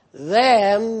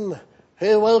them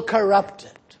who will corrupt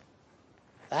it.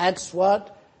 That's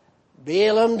what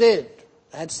Balaam did.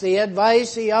 That's the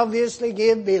advice he obviously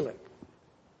gave Balaam.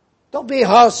 Don't be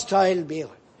hostile,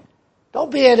 Balaam.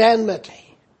 Don't be at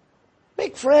enmity.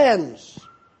 Make friends.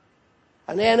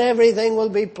 And then everything will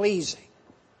be pleasing.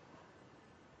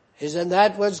 Isn't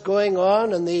that what's going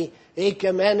on in the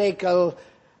ecumenical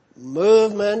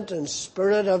movement and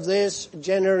spirit of this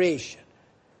generation?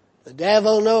 The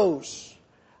devil knows.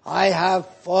 I have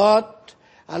fought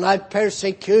and I've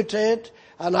persecuted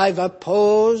and I've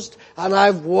opposed and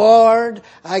I've warred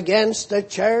against the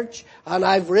church and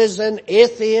I've risen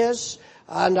atheists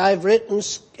and I've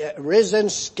risen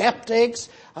skeptics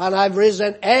and I've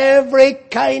risen every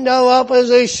kind of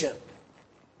opposition.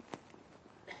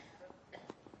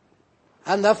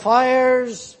 And the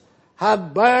fires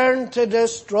have burned to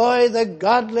destroy the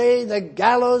godly. The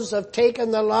gallows have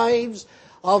taken the lives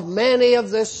of many of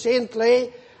the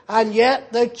saintly. And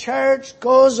yet the church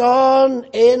goes on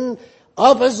in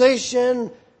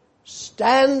opposition,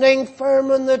 standing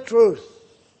firm in the truth.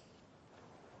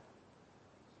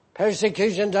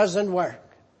 Persecution doesn't work.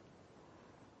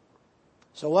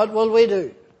 So what will we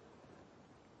do?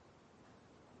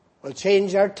 We'll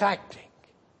change our tactic.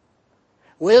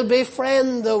 We'll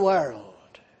befriend the world.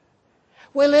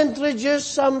 We'll introduce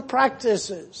some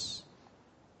practices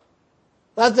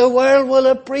that the world will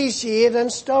appreciate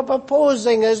and stop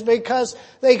opposing us because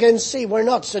they can see we're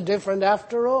not so different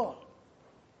after all.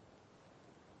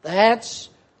 That's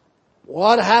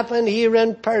what happened here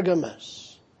in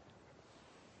Pergamos.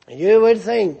 You would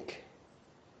think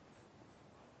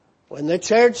when the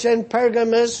church in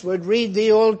Pergamos would read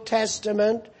the Old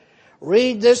Testament,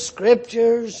 read the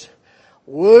Scriptures,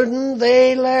 wouldn't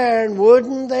they learn?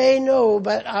 Wouldn't they know?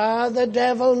 But the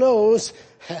devil knows.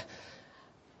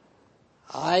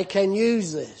 I can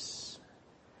use this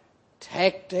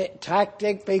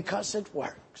tactic because it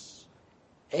works.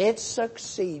 It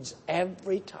succeeds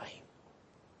every time.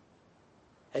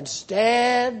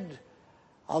 Instead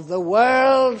of the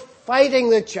world fighting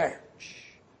the church,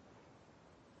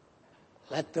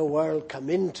 let the world come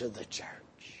into the church.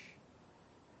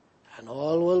 And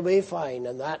all will be fine.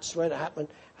 And that's what happened.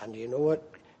 And you know what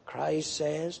Christ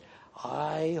says?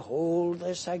 I hold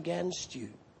this against you.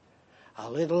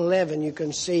 A little leaven. You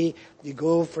can see, you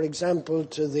go, for example,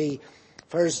 to the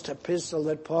first epistle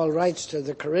that Paul writes to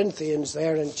the Corinthians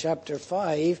there in chapter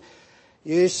 5.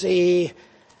 You see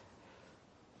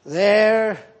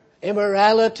there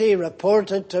immorality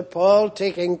reported to Paul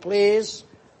taking place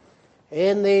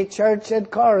in the church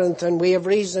at Corinth. And we have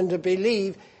reason to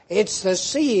believe it's the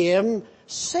same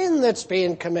sin that's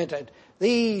being committed.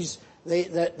 The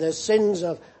sins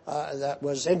of that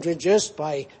was introduced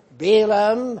by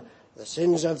Balaam, the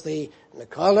sins of the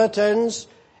Nicolaitans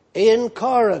in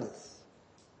Corinth.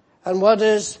 And what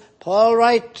does Paul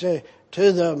write to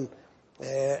them?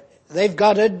 They've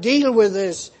got to deal with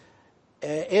this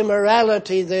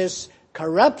immorality, this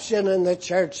corruption in the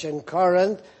church in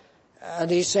Corinth.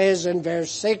 And he says in verse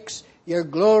 6, your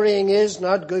glorying is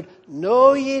not good.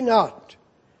 Know ye not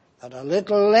that a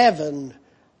little leaven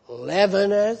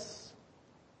leaveneth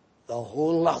the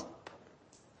whole lump?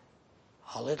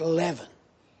 A little leaven.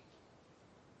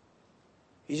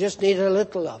 You just need a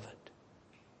little of it.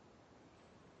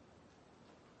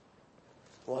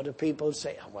 What do people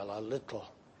say? Well, a little.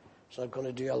 It's not going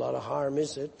to do a lot of harm,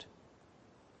 is it?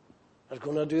 It's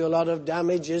going to do a lot of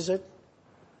damage, is it?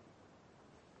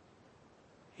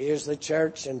 Here's the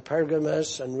church in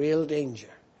Pergamos in real danger.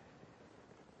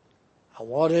 And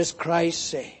what does Christ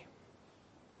say?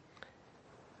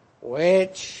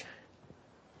 Which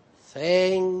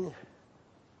thing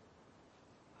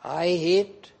I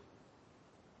hate?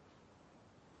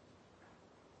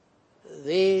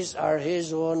 These are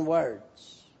his own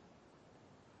words.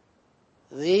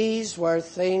 These were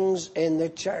things in the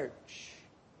church.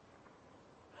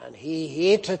 And he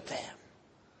hated them.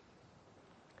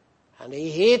 And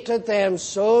he hated them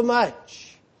so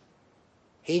much,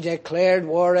 he declared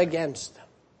war against them.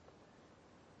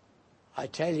 I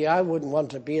tell you, I wouldn't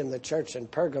want to be in the church in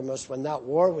Pergamos when that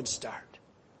war would start.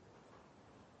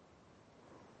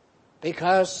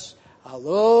 Because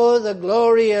although the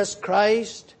glorious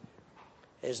Christ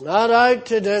is not out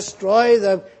to destroy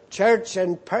the church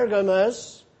in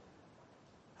Pergamos,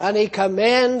 and he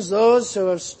commends those who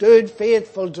have stood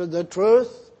faithful to the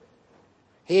truth,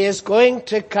 he is going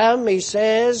to come, he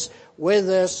says, with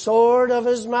the sword of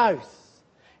his mouth.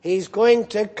 He's going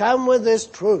to come with his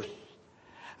truth.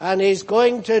 And he's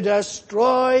going to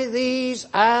destroy these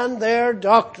and their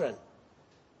doctrine.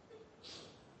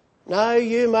 Now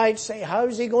you might say, how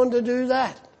is he going to do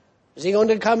that? Is he going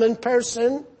to come in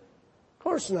person? Of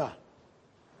course not.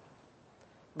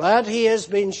 But he has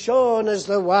been shown as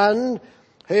the one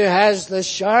who has the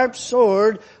sharp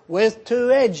sword with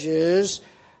two edges,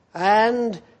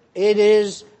 and it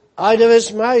is out of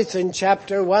his mouth in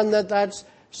chapter 1 that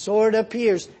sword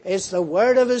appears. It's the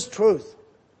word of his truth.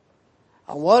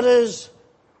 And what is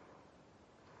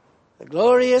the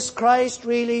glorious Christ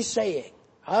really saying?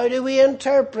 How do we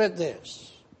interpret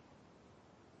this?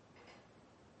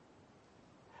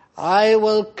 I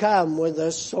will come with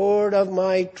the sword of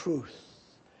my truth,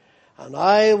 and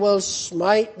I will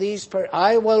smite these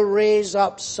I will raise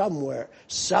up somewhere,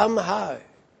 somehow,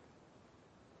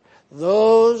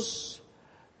 those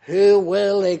who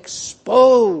will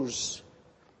expose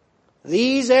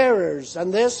these errors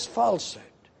and this falsehood,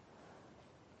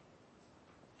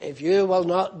 if you will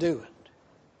not do it.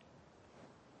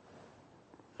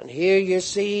 And here you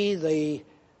see the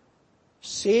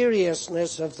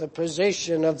seriousness of the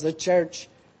position of the church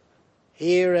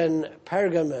here in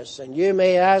Pergamos. And you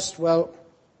may ask, well,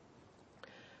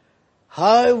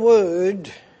 why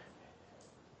would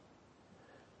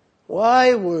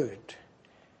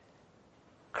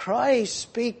Christ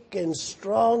speak in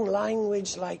strong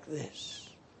language like this?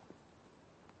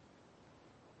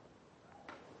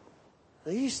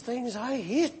 These things I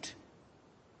hate.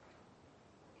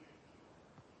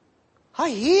 I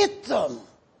hate them.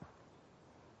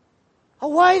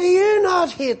 Why do you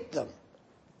not hate them?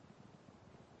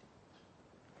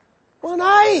 When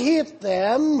I hate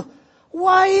them,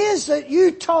 why is it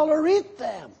you tolerate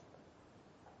them?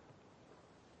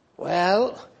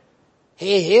 Well,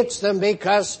 he hates them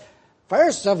because,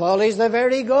 first of all, he's the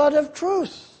very God of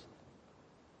truth.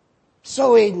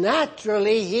 So he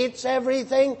naturally hates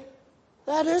everything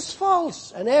that is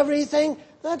false and everything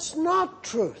that's not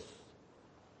truth.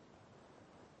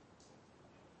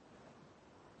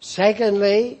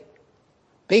 Secondly,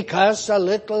 because a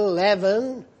little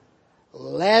leaven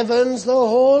leavens the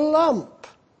whole lump.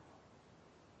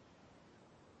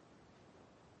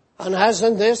 And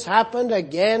hasn't this happened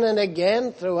again and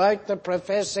again throughout the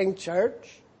professing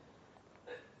church?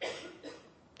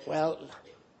 Well,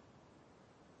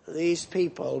 these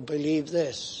people believe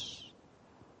this,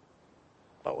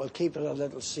 but we'll keep it a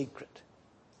little secret.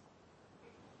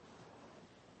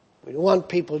 We don't want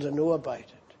people to know about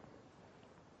it.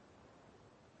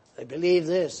 They believe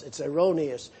this, it's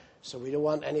erroneous, so we don't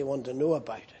want anyone to know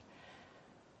about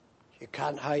it. You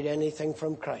can't hide anything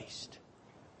from Christ.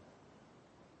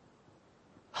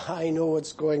 I know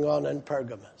what's going on in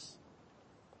Pergamos.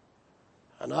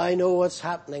 And I know what's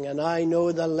happening, and I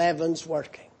know the leaven's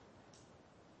working.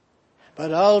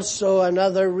 But also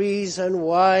another reason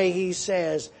why he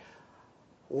says,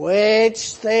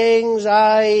 which things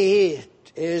I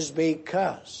hate, is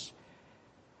because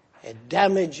it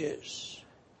damages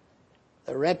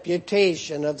the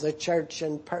reputation of the church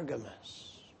in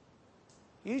Pergamos.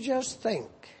 You just think.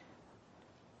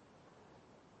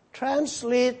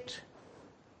 Translate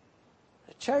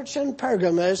the church in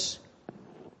Pergamos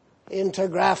into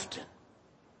Grafton.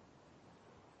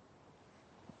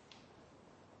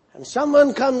 And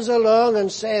someone comes along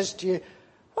and says to you,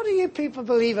 what do you people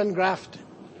believe in Grafton?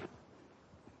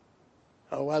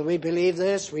 Oh, well, we believe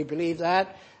this, we believe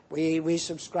that. We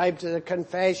subscribe to the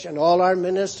confession. All our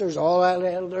ministers, all our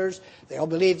elders, they all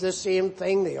believe the same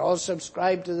thing. They all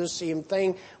subscribe to the same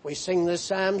thing. We sing the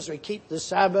Psalms, we keep the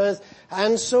Sabbath,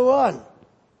 and so on.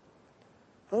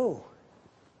 Oh.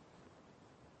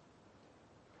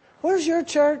 Where's your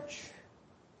church?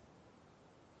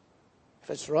 If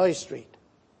it's Roy Street.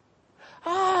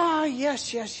 Ah,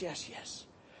 yes.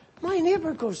 My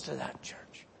neighbour goes to that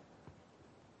church.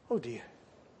 Oh dear.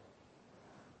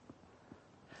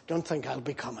 Don't think I'll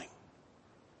be coming.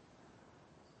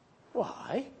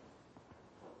 Why?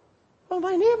 Well,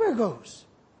 my neighbour goes.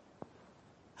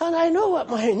 And I know what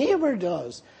my neighbour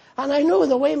does. And I know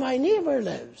the way my neighbour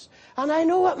lives. And I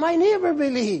know what my neighbour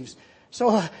believes.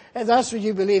 So if that's what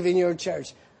you believe in your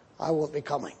church, I won't be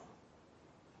coming.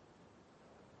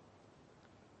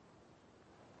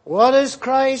 What is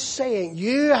Christ saying?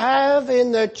 You have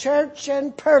in the church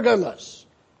in Pergamos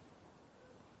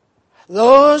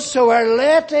those who are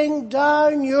letting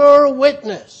down your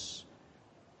witness,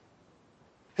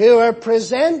 who are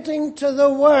presenting to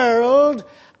the world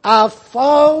a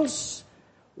false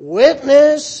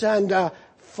witness and a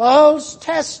false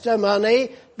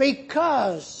testimony,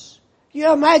 because you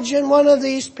imagine one of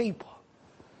these people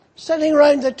sitting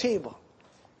around the table.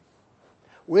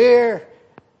 We're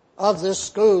of the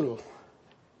school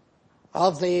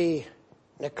of the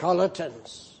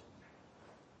Nicolaitans.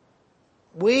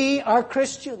 We are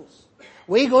Christians.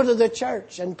 We go to the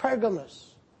church in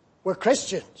Pergamos. We're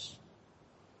Christians.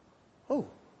 Oh.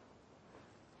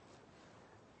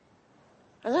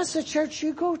 And that's the church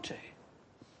you go to.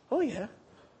 Oh yeah.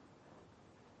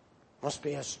 Must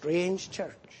be a strange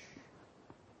church.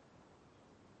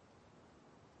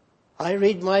 I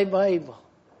read my Bible.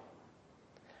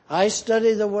 I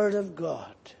study the Word of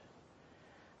God.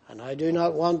 And I do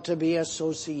not want to be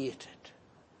associated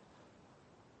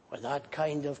with that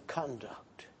kind of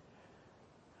conduct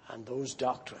and those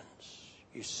doctrines.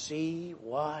 You see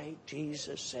why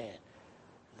Jesus said,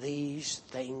 these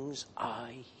things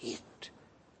I hate.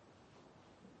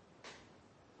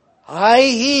 I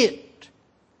hate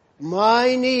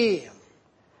my name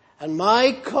and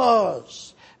my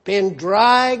cause being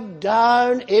dragged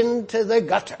down into the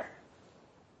gutter,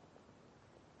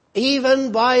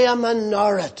 even by a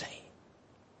minority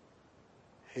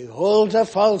who hold to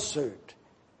falsehood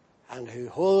and who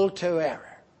hold to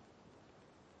error.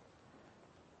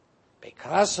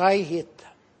 Because I hate them,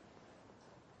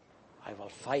 I will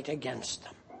fight against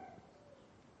them.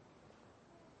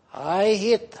 I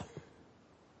hate them.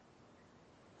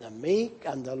 The meek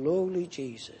and the lowly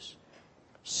Jesus,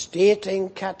 stating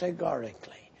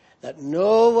categorically that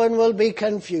no one will be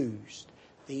confused.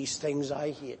 These things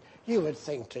I hate. You would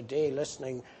think today,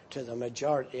 listening to the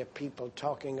majority of people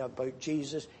talking about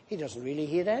Jesus, he doesn't really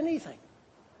hate anything.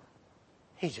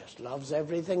 He just loves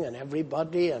everything and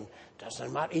everybody, and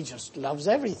doesn't matter. He just loves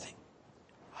everything.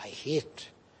 I hate,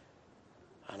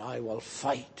 and I will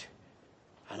fight,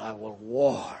 and I will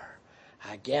war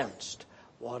against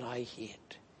what I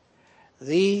hate.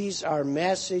 These are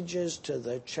messages to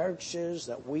the churches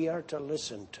that we are to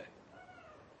listen to.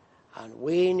 And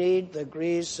we need the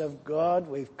grace of God.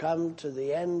 We've come to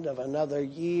the end of another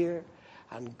year,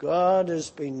 and God has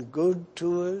been good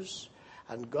to us,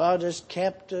 and God has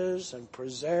kept us and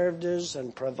preserved us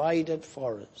and provided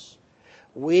for us.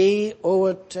 We owe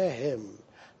it to Him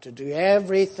to do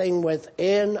everything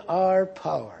within our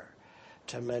power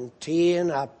to maintain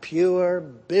a pure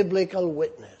biblical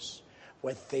witness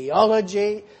with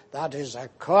theology that is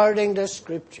according to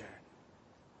Scripture.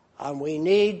 And we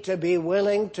need to be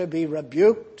willing to be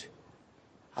rebuked,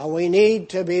 and we need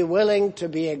to be willing to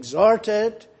be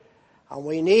exhorted, and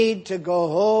we need to go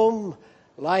home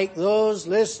like those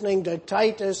listening to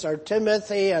Titus or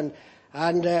Timothy and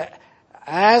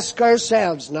ask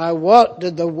ourselves, now what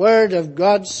did the Word of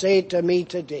God say to me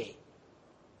today?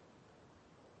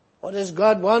 What does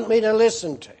God want me to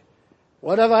listen to?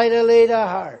 What have I to lay to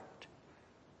heart?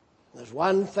 There's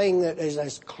one thing that is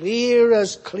as clear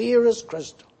as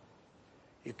crystal.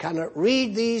 You cannot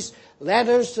read these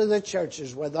letters to the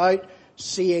churches without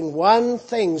seeing one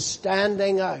thing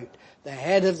standing out. The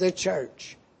head of the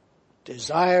church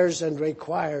desires and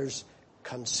requires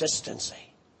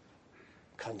consistency.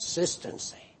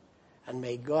 Consistency. And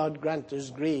may God grant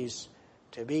us grace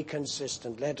to be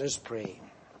consistent. Let us pray.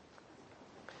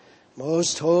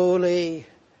 Most holy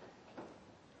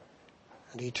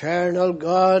and eternal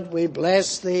God, we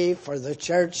bless Thee for the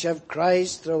Church of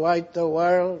Christ throughout the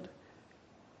world.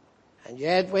 And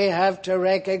yet we have to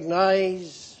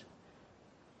recognize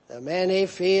the many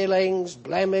failings,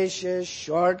 blemishes,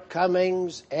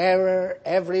 shortcomings, error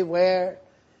everywhere.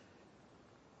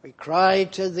 We cry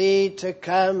to Thee to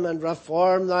come and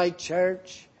reform Thy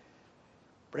church.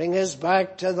 Bring us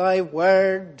back to Thy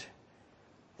Word,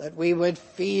 that we would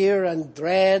fear and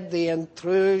dread the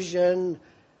intrusion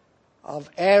of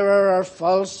error or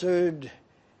falsehood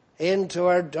into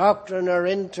our doctrine or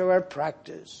into our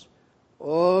practice.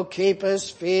 Oh, keep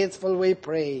us faithful, we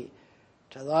pray,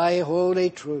 to Thy holy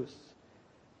truth.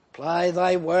 Apply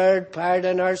Thy word,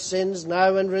 pardon our sins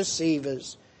now and receive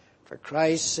us. For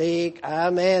Christ's sake,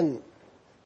 amen.